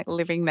interesting like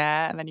living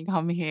there and then you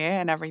come here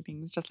and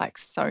everything's just like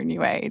so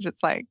new age.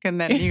 It's like,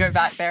 and then you go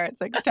back there, it's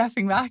like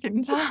stepping back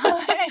in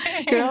time.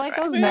 You're like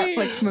those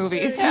Netflix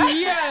movies.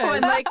 Yeah.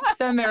 When like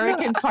the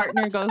American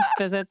partner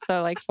visits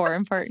the like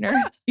foreign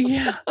partner.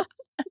 Yeah.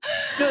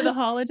 No, The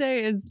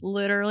Holiday is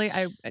literally,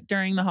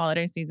 during the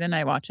holiday season,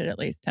 I watch it at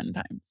least 10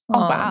 times. Oh,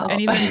 wow. And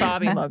even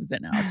Bobby loves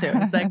it now too.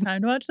 It's like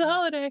time to watch The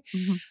Holiday.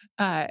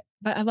 But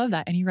I love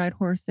that. And you ride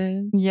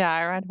horses. Yeah,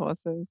 I ride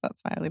horses. That's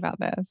why I live out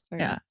there. So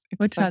yeah,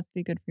 which has to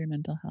be good for your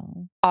mental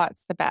health. Oh,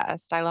 it's the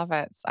best. I love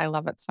it. I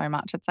love it so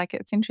much. It's like,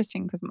 it's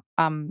interesting because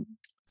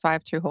so I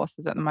have 2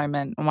 horses at the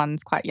moment.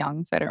 One's quite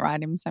young, so I don't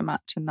ride him so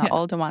much. And the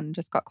older one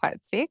just got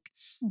quite sick.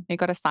 He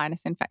got a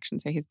sinus infection,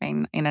 so he's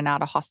been in and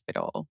out of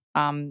hospital.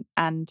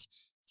 And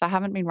So I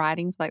haven't been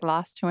riding for like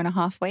last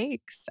 2.5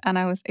 weeks. And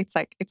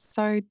it's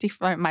so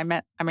different. I'm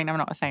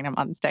not saying I'm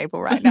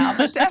unstable right now,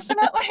 but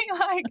definitely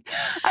like,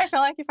 I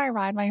feel like if I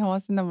ride my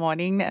horse in the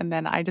morning and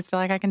then I just feel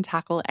like I can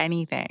tackle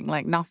anything,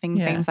 like nothing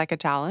seems like a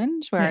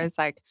challenge. Whereas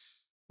like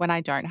when I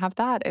don't have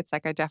that, it's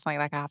like I definitely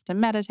like I have to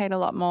meditate a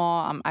lot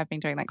more. I've been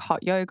doing like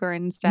hot yoga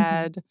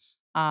instead.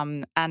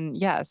 And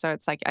yeah, so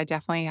it's like I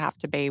definitely have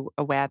to be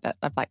aware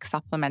of like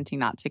supplementing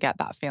that to get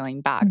that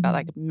feeling back, that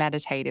like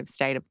meditative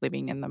state of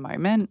living in the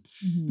moment.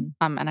 And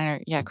I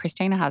know,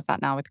 Kristina has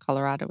that now with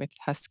Colorado with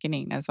her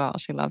skinning as well.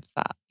 She loves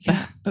that.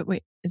 Yeah, but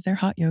wait, is there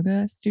hot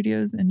yoga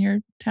studios in your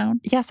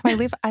town? Yes, I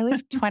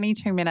live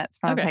 22 minutes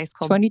from a place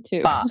called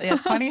 22. Bath. Yeah,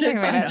 22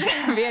 minutes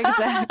to be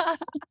exact.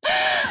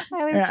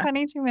 I live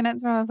 22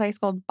 minutes from a place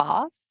called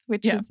Bath,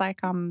 which is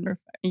like perfect.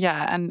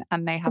 and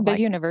they have a big like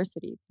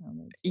university.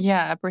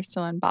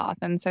 Bristol and Bath,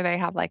 and so they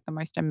have like the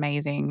most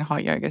amazing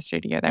hot yoga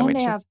studio there, And which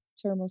they is have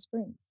thermal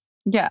springs.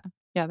 yeah,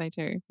 they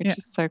do, which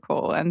is so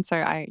cool. And so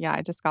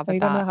I discovered Have you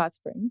that. been to hot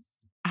springs?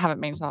 I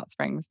haven't been to hot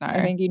springs. No,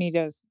 I think you need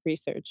a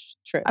research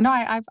trip. No,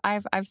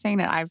 I've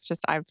seen it. I've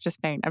just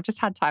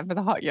had time for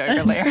the hot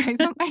yoga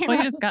recently. Well,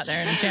 you just got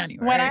there in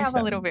January. When I have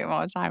a little bit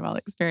more time, I'll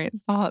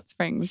experience the hot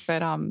springs.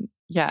 But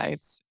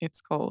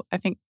it's cool. I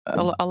think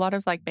a lot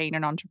of like being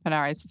an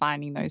entrepreneur is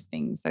finding those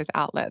things, those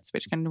outlets,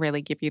 which can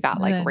really give you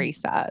that like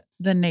reset.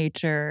 The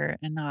nature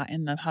and not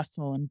in the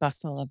hustle and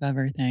bustle of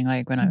everything.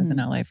 Like when I was in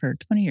LA for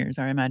 20 years,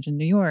 or I imagine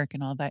New York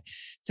and all that.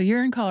 So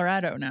you're in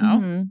Colorado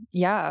now.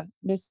 Yeah.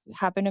 This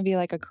happened to be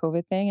like a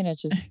COVID thing and it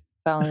just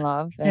fell in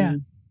love.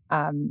 And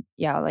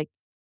like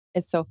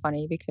it's so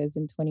funny because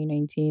in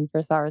 2019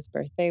 for Sara's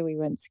birthday, we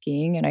went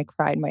skiing and I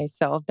cried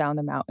myself down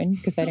the mountain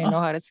because I didn't know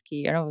how to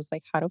ski. And I was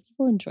like, how do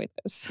people enjoy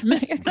this?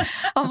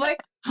 I'm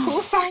like,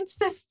 who finds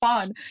this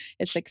fun?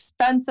 It's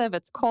expensive.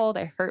 It's cold.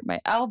 I hurt my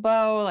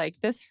elbow. Like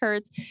this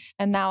hurts.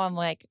 And now I'm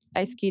like,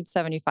 I skied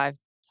 75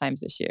 times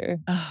this year,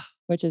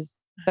 which is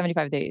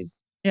 75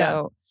 days.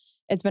 So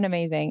it's been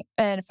amazing.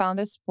 And found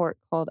this sport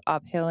called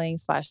uphilling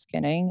 /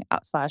 skinning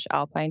 /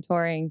 alpine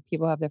touring.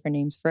 People have different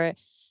names for it.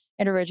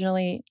 And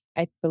originally,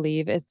 I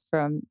believe it's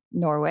from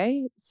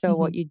Norway. So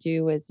what you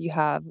do is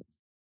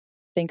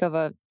think of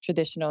a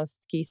traditional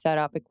ski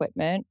setup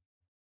equipment,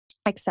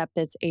 except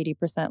it's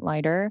 80%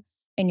 lighter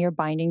and your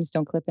bindings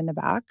don't clip in the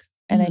back.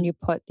 And then you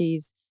put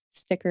these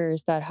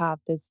stickers that have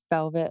this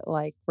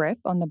velvet-like grip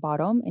on the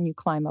bottom and you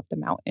climb up the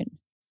mountain.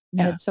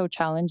 And it's so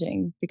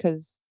challenging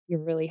because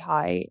you're really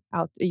high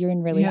you're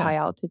in really high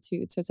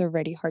altitude. So it's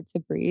already hard to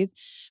breathe,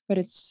 but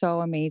it's so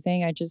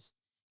amazing.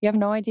 You have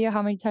no idea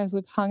how many times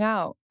we've hung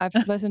out. I've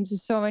listened to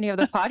so many of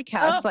the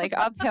podcasts, like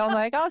uphill. I'm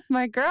like, oh, it's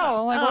my girl.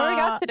 I'm like, what do we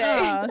got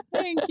today?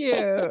 Thank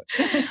you.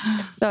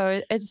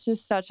 So it's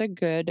just such a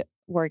good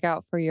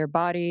workout for your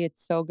body.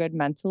 It's so good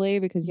mentally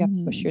because you have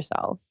to push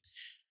yourself.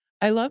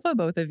 I love what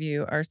both of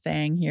you are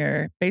saying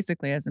here,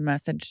 basically as a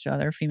message to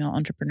other female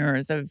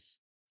entrepreneurs of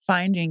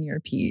finding your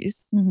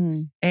peace.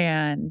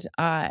 And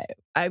I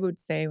would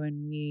say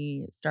when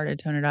we started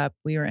Tone It Up,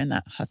 we were in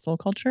that hustle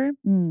culture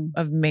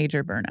of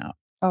major burnout.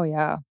 Oh,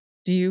 yeah.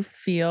 Do you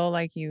feel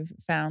like you've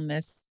found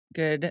this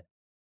good,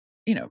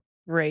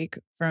 break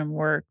from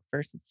work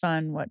versus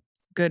fun?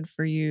 What's good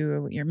for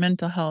you, your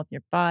mental health,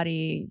 your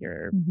body,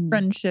 your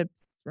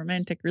friendships,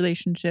 romantic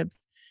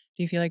relationships?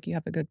 Do you feel like you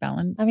have a good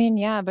balance? I mean,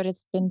 yeah, but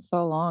it's been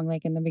so long.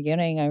 Like in the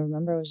beginning, I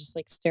remember it was just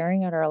like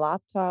staring at our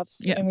laptops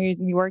and we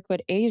worked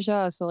with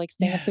Asia. So like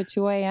staying up to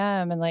 2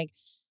 a.m. and like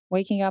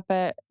waking up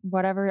at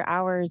whatever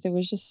hours. It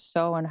was just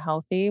so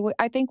unhealthy.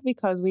 I think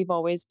because we've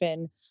always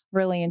been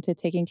really into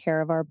taking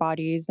care of our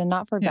bodies and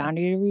not for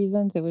vanity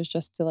reasons. It was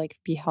just to like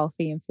be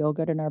healthy and feel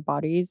good in our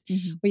bodies.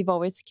 We've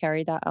always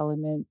carried that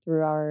element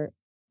through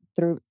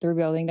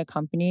building the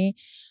company.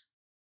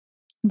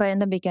 But in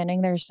the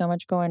beginning, there's so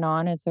much going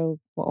on. It's so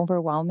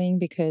overwhelming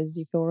because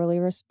you feel really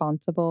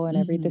responsible and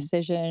every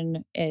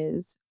decision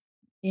is,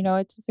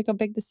 it's just like a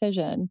big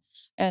decision.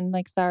 And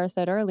like Sara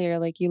said earlier,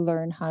 like you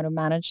learn how to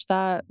manage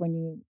that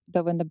when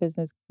the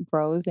business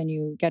grows and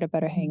you get a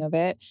better hang of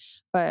it.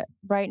 But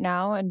right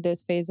now in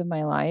this phase of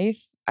my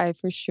life, I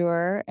for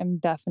sure am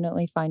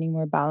definitely finding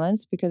more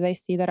balance because I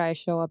see that I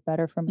show up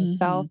better for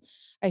myself.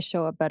 I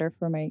show up better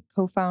for my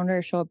co-founder,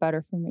 I show up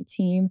better for my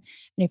team.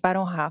 And if I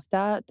don't have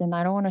that, then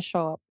I don't want to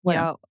show up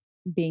without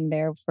being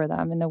there for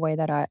them in the way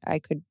that I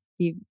could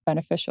be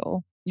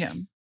beneficial. Yeah.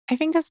 I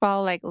think as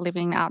well, like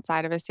living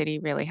outside of a city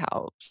really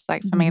helps.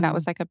 Like for me, that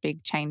was like a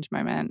big change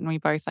moment. And we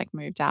both like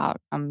moved out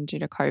due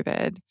to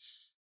COVID.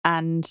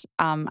 And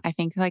I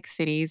think like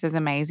cities, as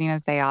amazing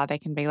as they are, they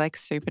can be like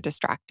super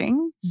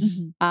distracting.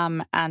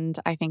 And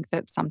I think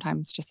that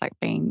sometimes just like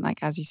being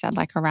like, as you said,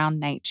 like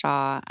around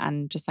nature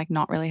and just like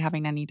not really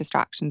having any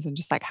distractions and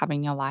just like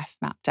having your life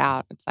mapped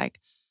out. It's like,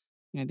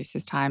 this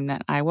is time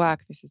that I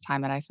work. This is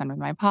time that I spend with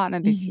my partner.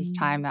 This is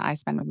time that I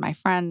spend with my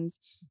friends.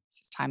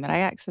 This is time that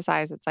I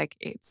exercise. It's like,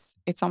 it's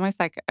almost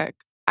like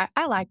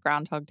I like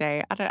Groundhog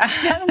Day. I don't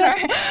know.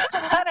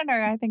 I don't know.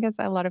 I think it's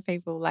a lot of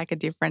people like a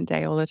different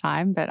day all the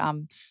time. But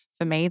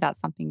for me, that's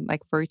something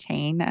like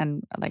routine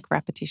and like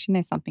repetition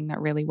is something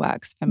that really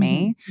works for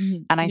me.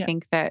 And I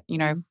think that, you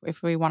know,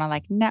 if we want to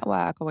like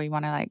network or we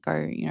want to like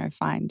go, you know,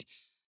 find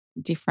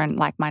different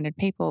like-minded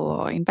people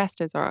or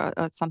investors or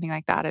something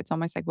like that, it's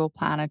almost like we'll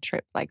plan a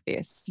trip like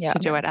this to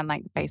do it and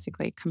like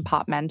basically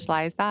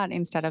compartmentalize that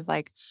instead of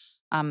like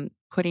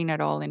putting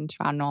it all into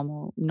our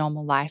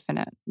normal life and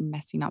it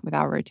messing up with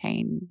our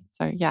routine.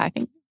 So yeah, I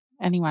think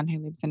anyone who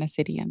lives in a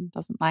city and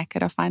doesn't like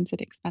it or finds it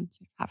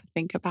expensive, have a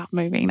think about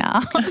moving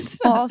out.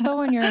 Well, also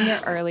when you're in your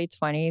early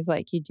 20s,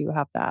 like you do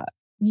have that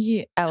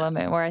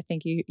element where I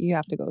think you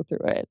have to go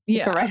through it.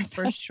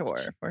 For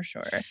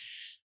sure.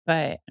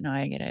 But no,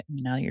 I get it.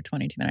 Now you're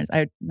 22 minutes.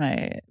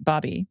 My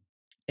Bobby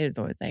is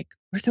always like,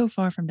 we're so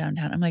far from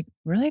downtown. I'm like,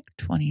 we're like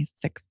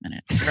 26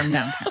 minutes from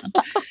downtown.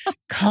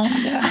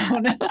 Calm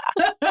down.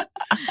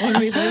 When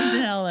we lived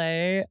in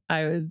LA,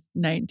 I was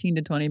 19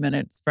 to 20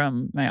 minutes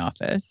from my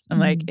office. I'm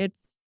like,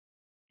 it's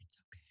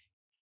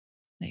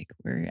okay. Like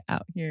we're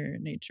out here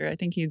in nature. I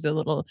think he's a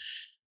little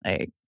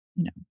like,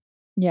 you know,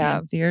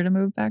 fancier to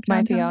move back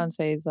downtown. My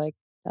fiance is like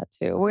that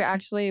too.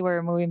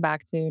 We're moving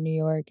back to New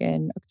York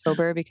in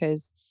October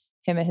because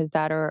him and his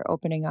dad are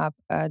opening up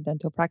a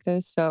dental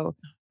practice. So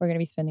we're going to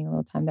be spending a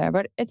little time there.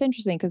 But it's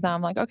interesting because now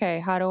I'm like, okay,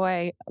 how do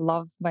I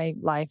love my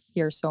life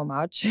here so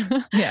much?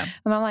 Yeah.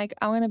 And I'm like,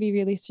 I'm going to be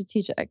really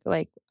strategic.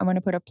 Like I'm going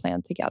to put a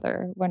plan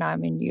together when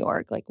I'm in New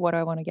York. Like what do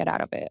I want to get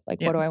out of it?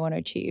 Like what do I want to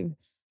achieve?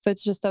 So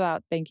it's just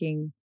about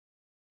thinking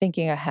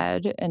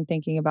ahead and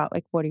thinking about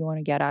like, what do you want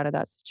to get out of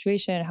that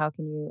situation? How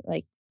can you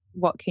like,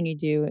 what can you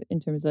do in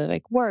terms of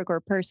like work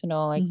or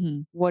personal? Like,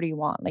 what do you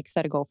want? Like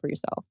set a goal for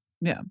yourself.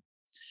 Yeah.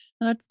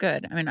 Well, that's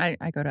good. I mean,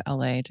 I go to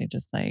LA to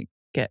just like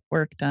get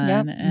work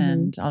done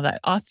and all that.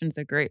 Austin's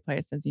a great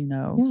place, as you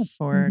know,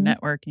 for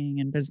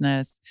networking and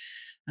business.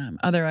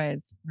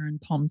 Otherwise, we're in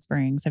Palm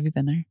Springs. Have you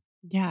been there?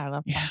 Yeah, I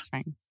love Palm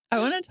Springs. I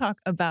want to talk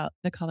about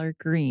the color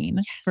green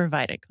for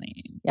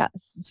Vitaclean.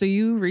 Yes. So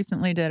you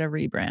recently did a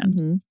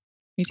rebrand.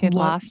 We did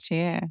last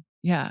year.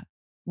 Yeah.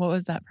 What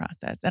was that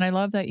process? And I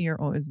love that you're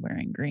always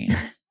wearing green.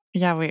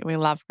 Yeah, we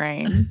love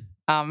green.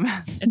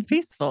 It's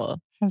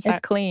peaceful. It's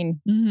clean.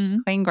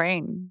 Clean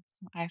green.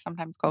 I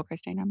sometimes call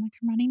Kristina. I'm like,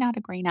 I'm running out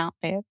of green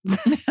outfits.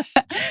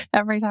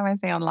 Every time I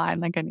see online,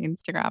 like an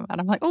Instagram,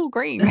 and I'm like, oh,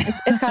 green.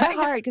 It's kind of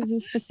hard because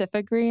it's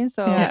specific green.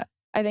 So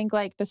I think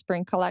like the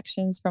spring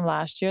collections from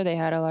last year, they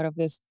had a lot of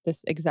this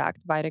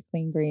exact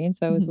Vitaclean green.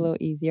 So it was a little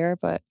easier,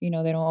 but you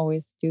know, they don't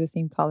always do the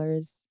same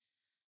colors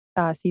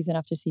season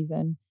after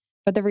season.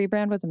 But the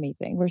rebrand was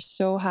amazing. We're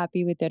so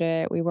happy we did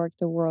it. We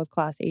worked a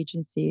world-class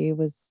agency. It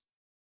was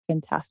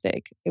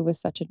fantastic. It was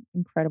such an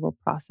incredible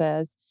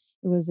process.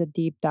 It was a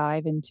deep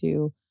dive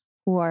into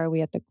who are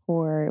we at the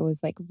core. It was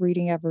like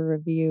reading every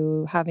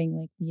review, having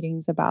like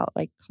meetings about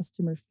like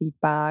customer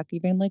feedback,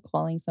 even like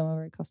calling some of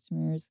our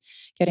customers,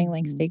 getting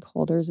like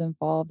stakeholders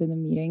involved in the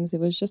meetings. It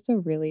was just a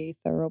really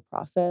thorough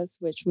process,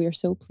 which we are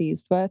so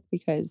pleased with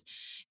because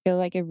I feel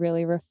like it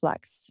really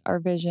reflects our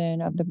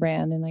vision of the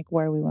brand and like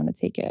where we want to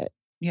take it.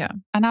 Yeah.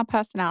 And our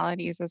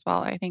personalities as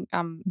well. I think,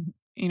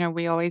 you know,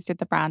 we always did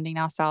the branding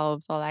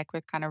ourselves or like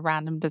with kind of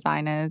random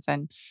designers.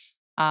 And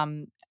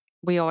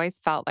we always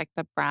felt like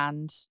the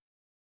brand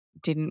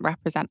didn't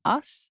represent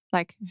us,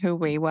 like who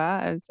we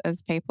were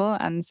as people.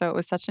 And so it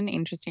was such an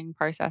interesting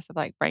process of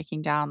like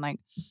breaking down, like,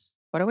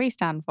 what do we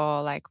stand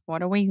for? Like, what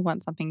do we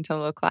want something to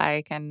look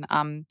like? And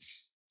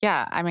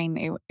yeah, I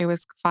mean, it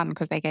was fun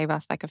because they gave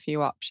us like a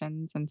few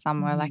options and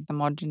some were like the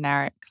more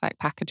generic like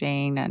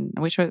packaging and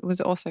which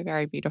was also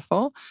very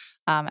beautiful.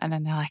 And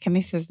then they're like, and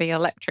this is the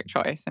electric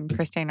choice. And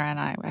Kristina and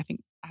I think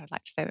I would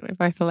like to say that we're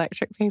both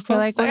electric people. We're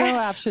like, we'll go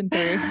option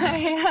 3.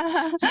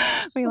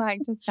 We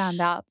like to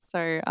stand out.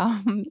 So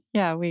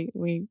yeah, we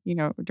you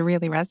know,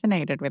 really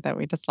resonated with it.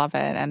 We just love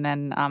it. And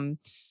then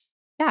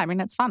yeah, I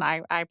mean, it's fun.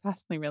 I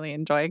personally really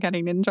enjoy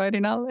getting into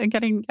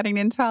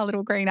our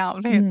little green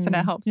outfits and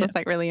it helps us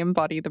like really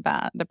embody the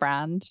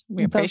brand.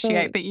 We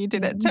appreciate that you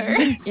did it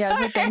too. Yeah,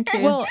 so thank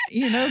you. Well,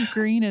 you know,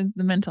 green is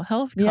the mental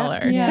health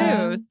color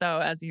too. So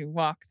as you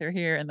walk through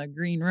here in the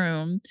green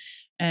room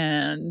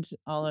and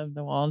all of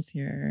the walls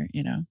here,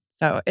 you know,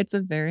 so it's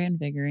a very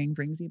invigorating,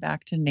 brings you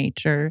back to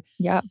nature.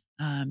 Yeah.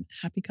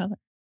 Happy color.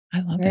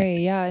 I love it.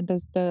 Yeah. it.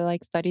 And the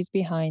like studies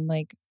behind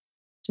like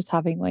just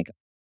having like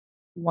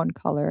one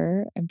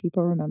color and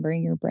people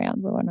remembering your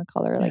brand with one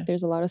color. Like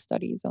there's a lot of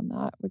studies on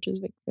that, which is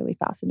like really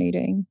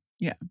fascinating.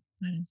 Yeah,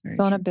 that is very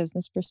So on a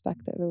business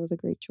perspective, it was a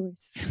great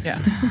choice.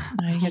 Yeah.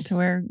 Now you get to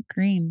wear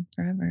green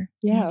forever.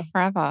 Yeah,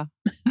 forever.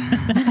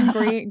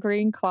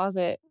 green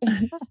closet.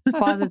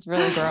 Closet's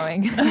really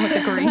growing with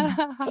the green.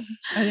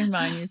 I think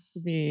mine used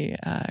to be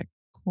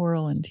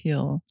coral and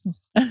teal.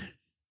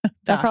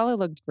 That probably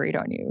looked great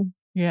on you.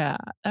 Yeah,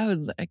 that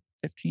was like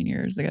 15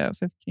 years ago,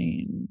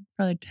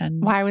 probably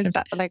 10. Why was 15.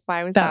 That? Like,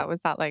 why was that?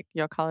 Was that like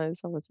your colors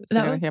or was it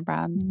to do with your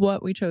brand?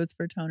 What we chose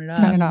for Tone It Up.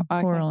 Tone It Up,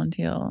 okay. Coral and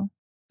teal.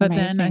 But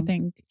Amazing. then I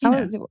think,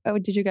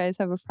 did you guys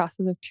have a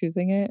process of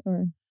choosing it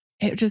or?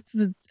 It just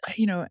was,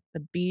 you know, the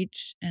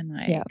beach and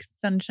like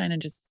sunshine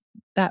and just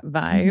that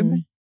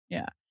vibe.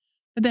 Yeah.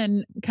 but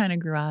then kind of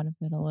grew out of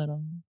it a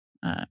little.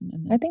 And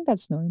then, I think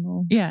that's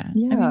normal. yeah. I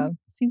Yeah. mean,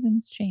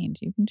 seasons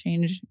change. You can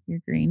change your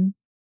green.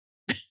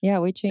 Yeah,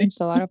 we changed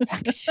a lot of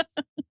packages.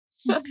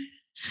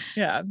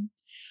 Yeah.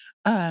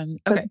 But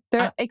Okay.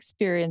 their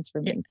experience yeah.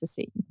 remains the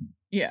same.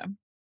 Yeah.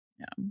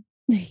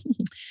 Yeah.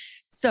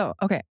 So,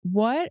 okay.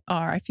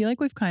 I feel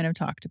like we've kind of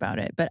talked about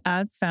it, but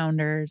as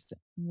founders,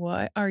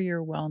 what are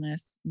your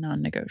wellness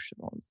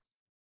non-negotiables?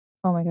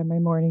 Oh my God, my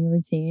morning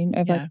routine.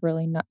 I've Yeah. like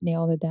really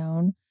nailed it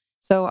down.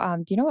 So,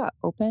 do you know what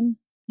Open?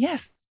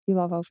 Yes. You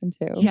love Open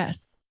too.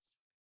 Yes.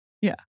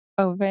 Yeah.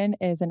 Open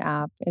is an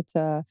app. It's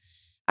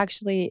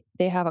actually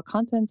they have a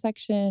content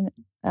section.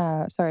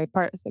 It's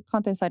the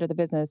content side of the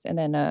business, and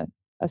then a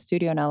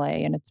studio in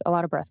LA, and it's a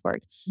lot of breath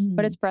work.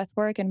 But it's breath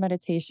work and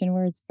meditation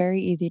where it's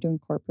very easy to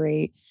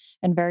incorporate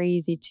and very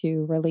easy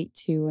to relate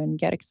to and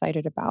get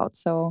excited about.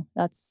 So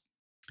that's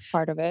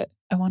part of it.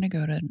 I want to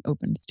go to an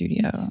Open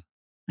studio.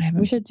 I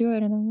haven't. We should do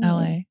it in LA.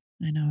 LA.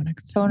 I know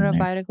next Tone time. of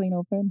there. Vitaclean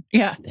Open.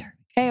 Yeah. There.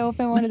 Hey,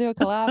 Open, want to do a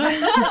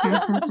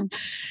collab?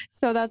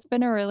 So that's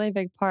been a really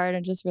big part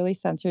and just really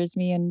centers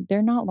me. And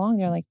they're not long.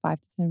 They're like 5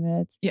 to 10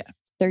 minutes. Yeah.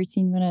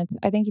 13 minutes.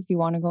 I think if you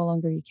want to go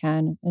longer, you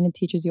can. And it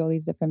teaches you all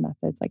these different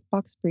methods like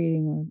box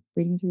breathing or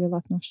breathing through your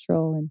left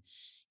nostril. And,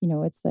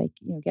 it's like,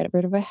 get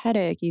rid of a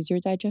headache, ease your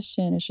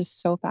digestion. It's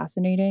just so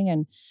fascinating.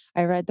 And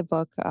I read the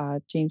book,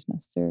 James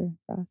Nestor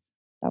Breath.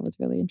 That was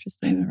really I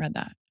interesting. haven't read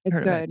that. It's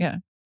Heard of it, good.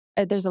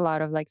 Yeah. There's a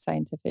lot of like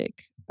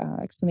scientific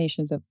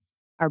explanations of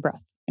our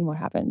breath and what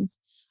happens.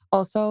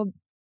 Also,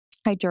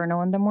 I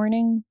journal in the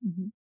morning.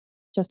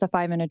 Just a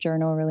 5-minute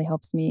journal really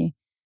helps me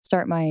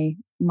start my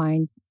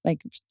mind,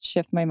 like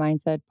shift my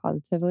mindset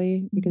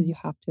positively because you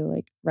have to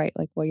like write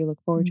like what you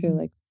look forward to,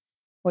 like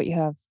what you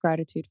have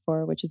gratitude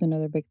for, which is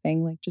another big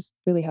thing. Like just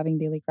really having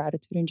daily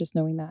gratitude and just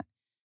knowing that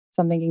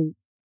something can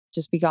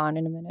just be gone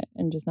in a minute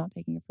and just not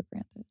taking it for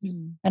granted.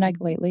 And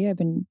lately I've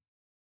been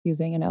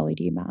using an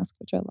LED mask,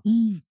 which I love.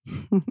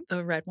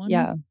 The red ones?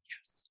 Yeah.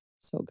 Yes.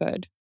 So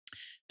good.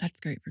 That's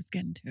great for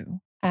skin too.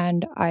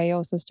 And I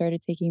also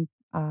started taking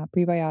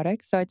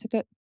prebiotics. So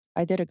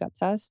I did a gut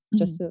test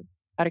just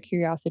out of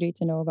curiosity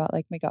to know about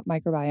like my gut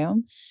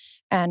microbiome.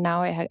 And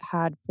now I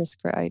had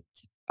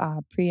prescribed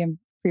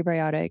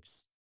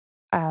prebiotics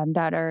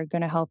that are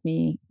going to help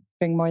me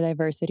bring more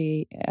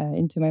diversity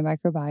into my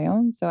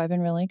microbiome. So I've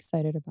been really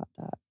excited about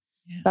that.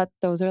 Yeah.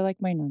 Those are like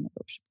my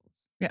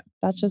non-negotiables. Yeah.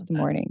 That's just the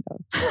morning though.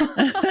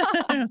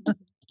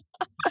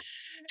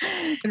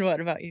 And what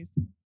about you,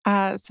 Sue?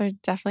 So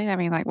definitely, I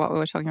mean, like what we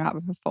were talking about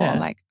before,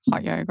 like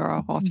hot yoga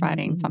or horse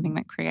riding, something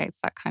that creates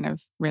that kind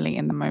of really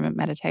in the moment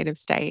meditative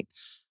state.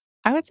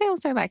 I would say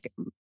also like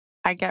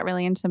I get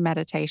really into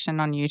meditation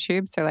on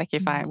YouTube. So like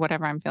if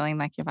whatever I'm feeling,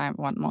 like if I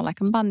want more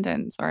like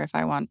abundance or if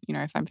I want,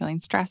 if I'm feeling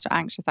stressed or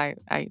anxious, I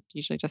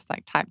usually just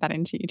like type that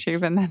into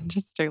YouTube and then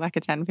just do like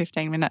a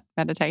 10-15 minute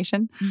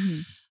meditation.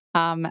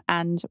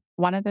 And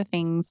one of the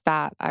things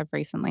that I've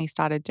recently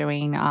started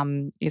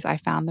doing is I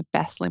found the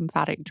best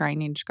lymphatic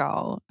drainage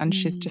girl, and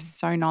she's just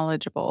so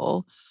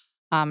knowledgeable.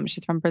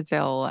 She's from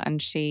Brazil, and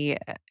she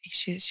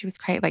was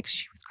great. Like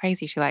she was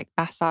crazy. She like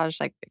massaged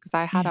because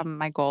I had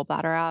my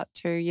gallbladder out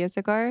 2 years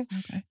ago,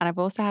 and I've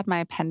also had my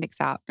appendix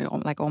out,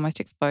 like almost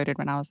exploded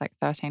when I was like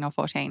 13 or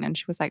 14. And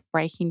she was like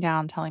breaking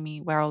down, telling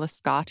me where all the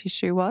scar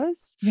tissue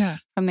was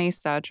from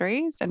these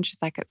surgeries, and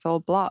she's like it's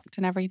all blocked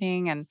and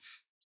everything, and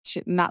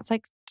that's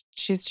like.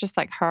 She's just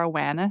like her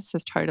awareness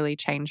has totally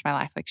changed my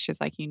life. Like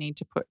she's like, you need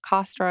to put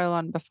castor oil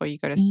on before you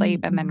go to sleep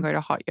and then go to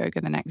hot yoga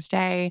the next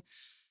day.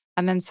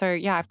 And then so,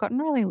 I've gotten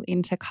really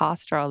into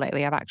castor oil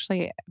lately. I've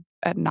actually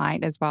at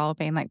night as well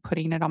been like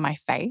putting it on my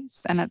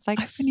face. And it's like,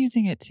 I've been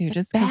using it too,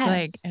 just because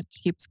like it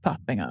keeps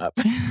popping up.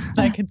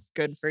 Like it's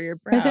good for your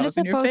brows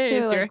and your face,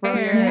 to, like, your grow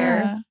hair. your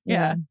hair?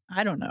 Yeah.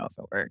 I don't know if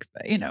it works,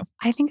 but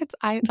I think it's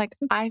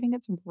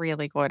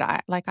really good.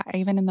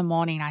 Even in the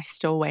morning, I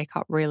still wake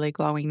up really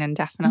glowing, and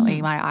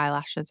definitely my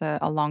eyelashes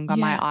are longer,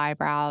 my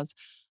eyebrows.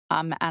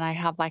 And I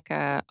have like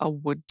a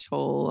wood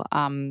tool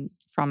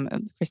from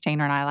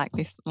Kristina and I, like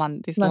this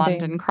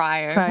London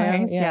cryo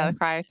place. The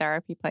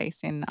cryotherapy place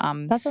in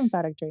that's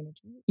lymphatic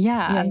drainage.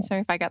 And so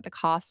if I get the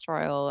castor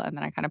oil and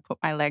then I kind of put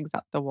my legs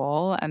up the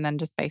wall and then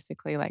just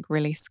basically like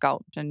really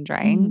sculpt and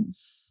drain.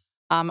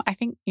 I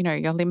think,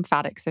 your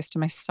lymphatic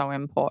system is so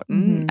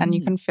important, and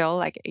you can feel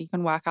like you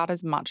can work out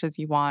as much as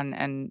you want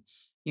and,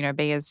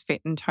 be as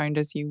fit and toned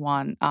as you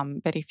want.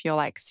 But if your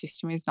like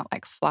system is not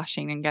like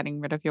flushing and getting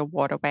rid of your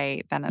water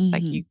weight, then it's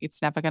like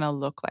it's never going to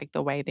look like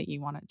the way that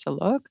you want it to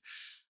look.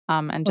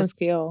 And just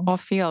feel, that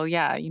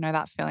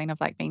feeling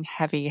of like being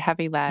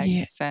heavy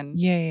legs and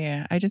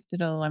I just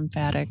did a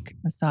lymphatic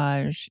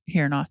massage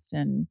here in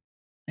Austin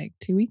like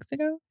 2 weeks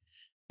ago,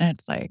 and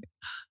it's like,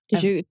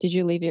 did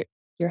you leave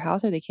your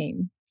house or they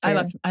came? I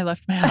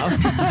left my house.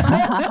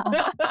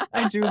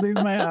 I do leave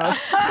my house.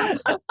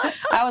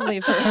 I would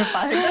leave for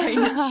lymphatic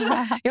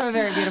drainage. You have a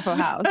very beautiful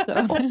house.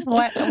 So.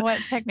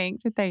 What technique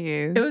did they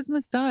use? It was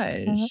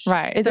massage.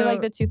 Right. Is it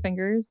like the 2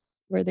 fingers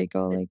where they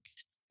go like?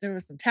 There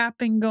was some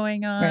tapping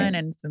going on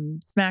and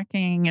some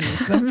smacking and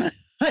some,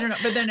 I don't know.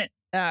 But then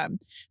Then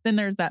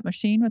there's that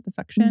machine with the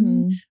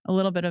suction, a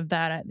little bit of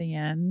that at the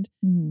end.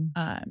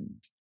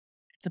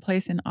 It's a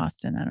place in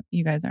Austin.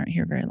 You guys aren't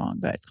here very long,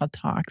 but it's called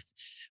Talks.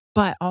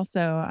 But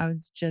also,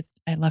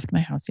 I left my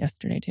house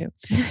yesterday too.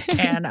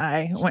 And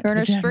I went to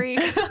the gym. Streak.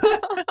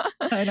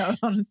 I know,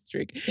 on a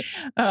streak.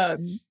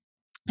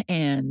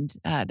 And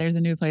there's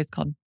a new place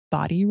called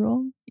Body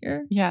Roll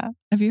here. Yeah.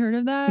 Have you heard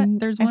of that?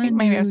 There's one in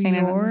New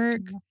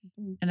York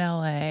and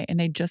LA, and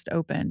they just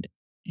opened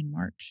in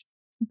March.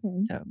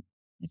 Okay. So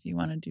if you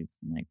want to do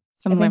some I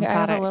think I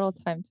have a little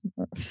time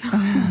tomorrow.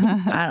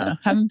 I don't know.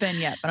 Haven't been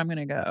yet, but I'm going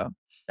to go.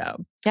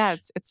 So yeah,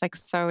 it's like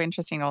so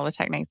interesting. All the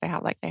techniques they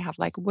have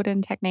like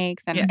wooden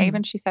techniques. And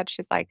even she said,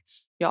 she's like,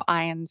 your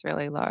iron's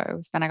really low.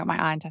 So then I got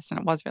my iron test and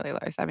it was really low.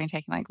 So I've been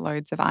taking like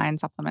loads of iron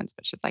supplements,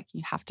 but she's like,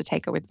 you have to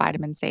take it with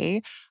vitamin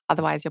C.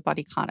 Otherwise your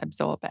body can't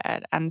absorb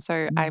it. And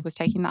so I was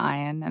taking the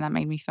iron and that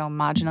made me feel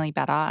marginally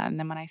better. And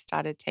then when I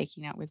started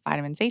taking it with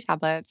vitamin C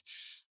tablets,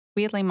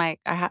 weirdly,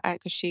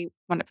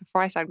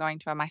 before I started going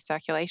to her, my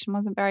circulation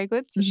wasn't very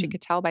good. So she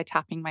could tell by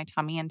tapping my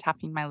tummy and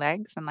tapping my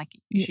legs, and like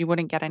she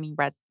wouldn't get any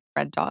red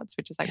dots,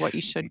 which is like what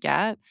you should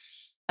get.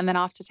 And then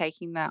after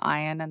taking the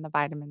iron and the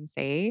vitamin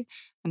C,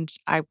 and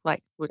I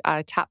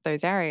tap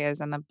those areas,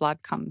 and the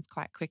blood comes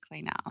quite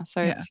quickly now.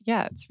 So it's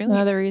really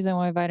another reason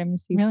why vitamin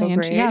C is really so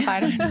great. Yeah,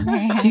 vitamin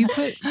C. Do you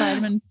put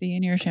vitamin C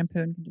in your shampoo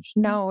and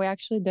conditioner? No, we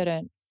actually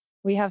didn't.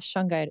 We have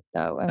shungite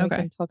though, and we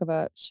can talk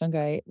about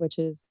shungite, which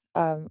is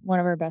one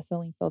of our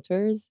best-selling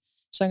filters.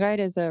 Shungite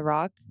is a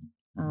rock,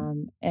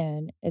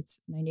 and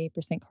it's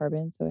 98%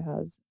 carbon, so it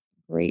has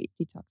great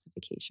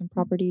detoxification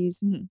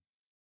properties.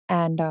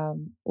 And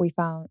we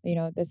found,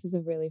 this is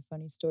a really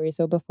funny story.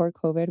 So before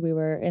COVID, we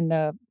were in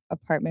the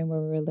apartment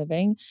where we were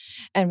living,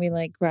 and we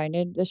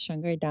grinded the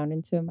shungite down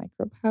into a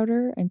micro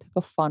powder and took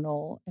a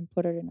funnel and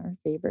put it in our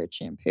favorite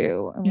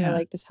shampoo. And we were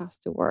like, this has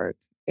to work.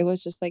 It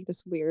was just like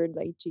this weird,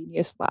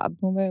 genius lab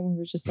moment. We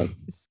were just like,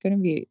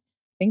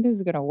 I think this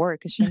is going to work,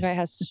 because shungite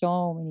has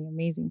so many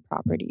amazing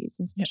properties,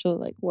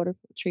 especially water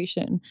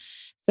filtration.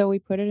 So we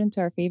put it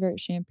into our favorite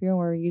shampoo, and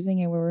we were using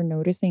it. We were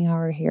noticing how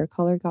our hair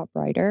color got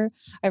brighter.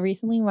 I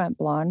recently went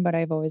blonde, but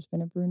I've always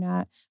been a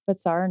brunette. But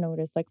Sara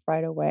noticed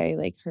right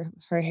away,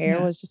 her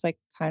hair was just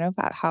kind of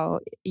at how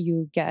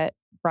you get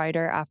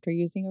brighter after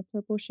using a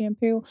purple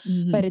shampoo,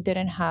 but it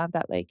didn't have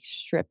that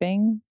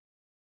stripping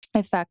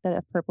effect that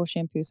a purple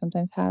shampoo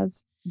sometimes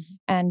has.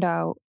 And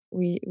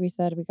we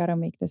said we got to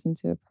make this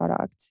into a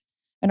product.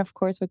 And of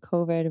course, with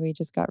COVID, we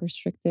just got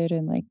restricted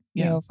and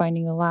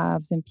finding the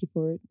labs, and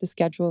the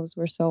schedules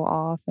were so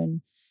off,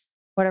 and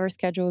whatever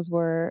schedules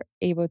were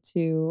able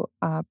to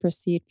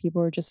proceed,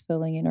 people were just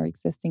filling in our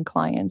existing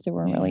clients. They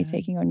weren't really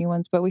taking on new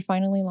ones, but we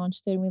finally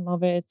launched it and we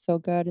love it. It's so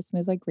good. It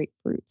smells like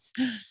grapefruits,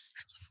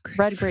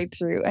 red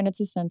grapefruit, and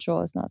it's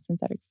essential. It's not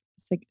synthetic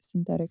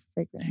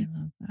fragrance. I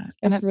love that.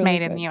 And it's really made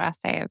good. in the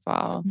USA as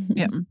well.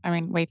 I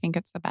mean, we think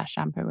it's the best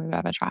shampoo we've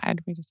ever tried.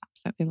 We just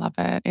absolutely love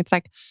it. It's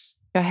like,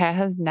 your hair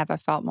has never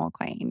felt more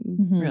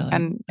clean. Really?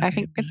 And I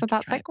think that's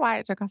why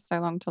it took us so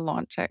long to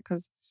launch it,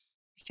 because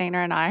Kristina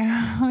and I,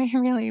 we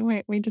really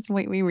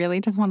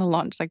just want to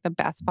launch the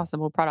best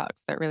possible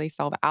products that really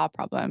solve our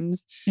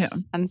problems. Yeah.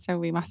 And so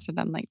we must have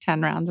done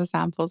 10 rounds of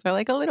samples. We're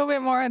a little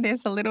bit more of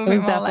this, a little bit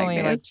more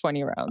definitely like this.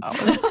 20 rounds. Oh,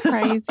 it was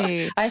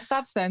crazy. I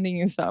stopped sending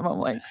you some. I'm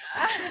like,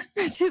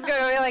 she's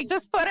going to be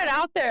just put it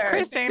out there.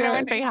 Kristina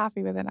would be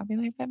happy with it. I'd be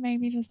like, but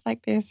maybe just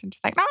like this. And she's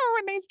like, no,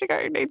 it needs to go.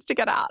 It needs to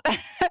get out.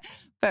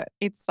 But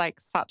it's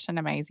such an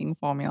amazing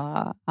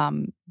formula.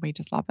 We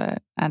just love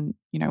it. And,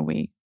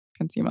 we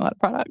consume a lot of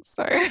products.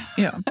 So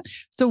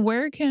So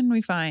where can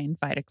we find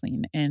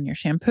Vitaclean in your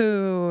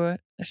shampoo,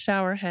 the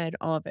shower head,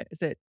 all of it?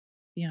 Is it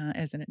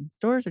in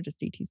stores or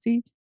just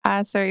DTC?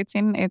 So you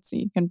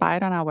can buy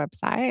it on our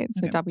website.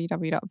 So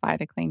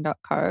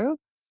www.vitaclean.co.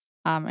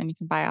 And you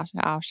can buy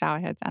our shower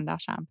heads and our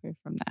shampoo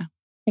from there.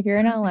 If you're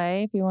in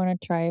LA, if you want to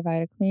try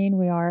Vitaclean,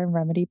 we are in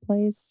Remedy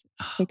Place.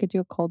 So you could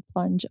do a cold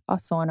plunge, a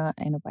sauna,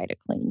 and a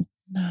Vitaclean.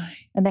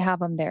 Nice. And they have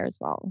them there as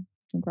well. You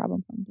can grab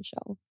them from the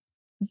shelf.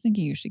 I was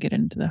thinking you should get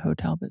into the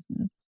hotel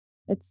business.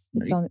 It's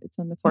on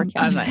the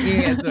forecast.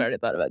 You guys have already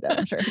thought about that,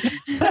 I'm sure.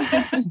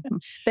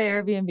 The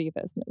Airbnb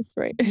business,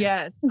 right?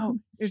 Yes. Oh,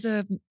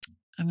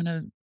 I'm going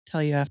to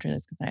tell you after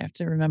this, because I have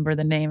to remember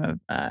the name of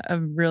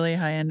a really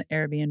high-end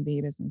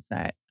Airbnb business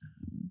that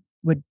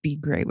would be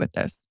great with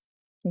this.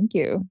 Thank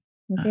you.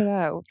 Look at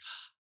that.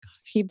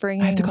 Just keep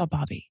bringing. I have to call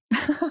Bobby.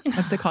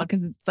 What's it called?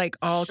 Because it's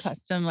all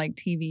custom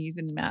TVs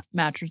and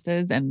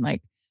mattresses and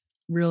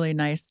really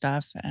nice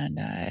stuff. And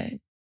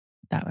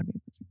that would be a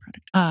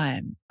perfect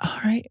product. All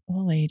right.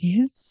 Well,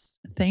 ladies,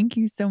 thank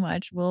you so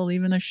much. We'll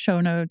leave in the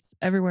show notes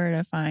everywhere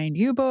to find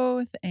you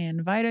both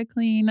and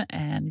Vitaclean,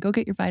 and go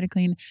get your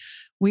Vitaclean.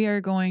 We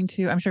are going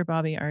to, I'm sure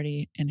Bobby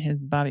already in his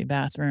Bobby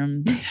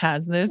bathroom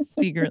has this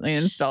secretly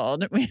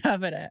installed. We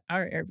have it at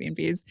our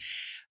Airbnbs.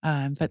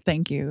 But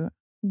thank you.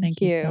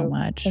 Thank you so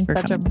much. It's been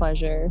such a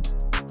pleasure.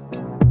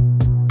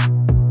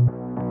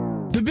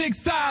 The big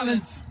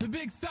silence. The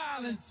big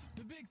silence.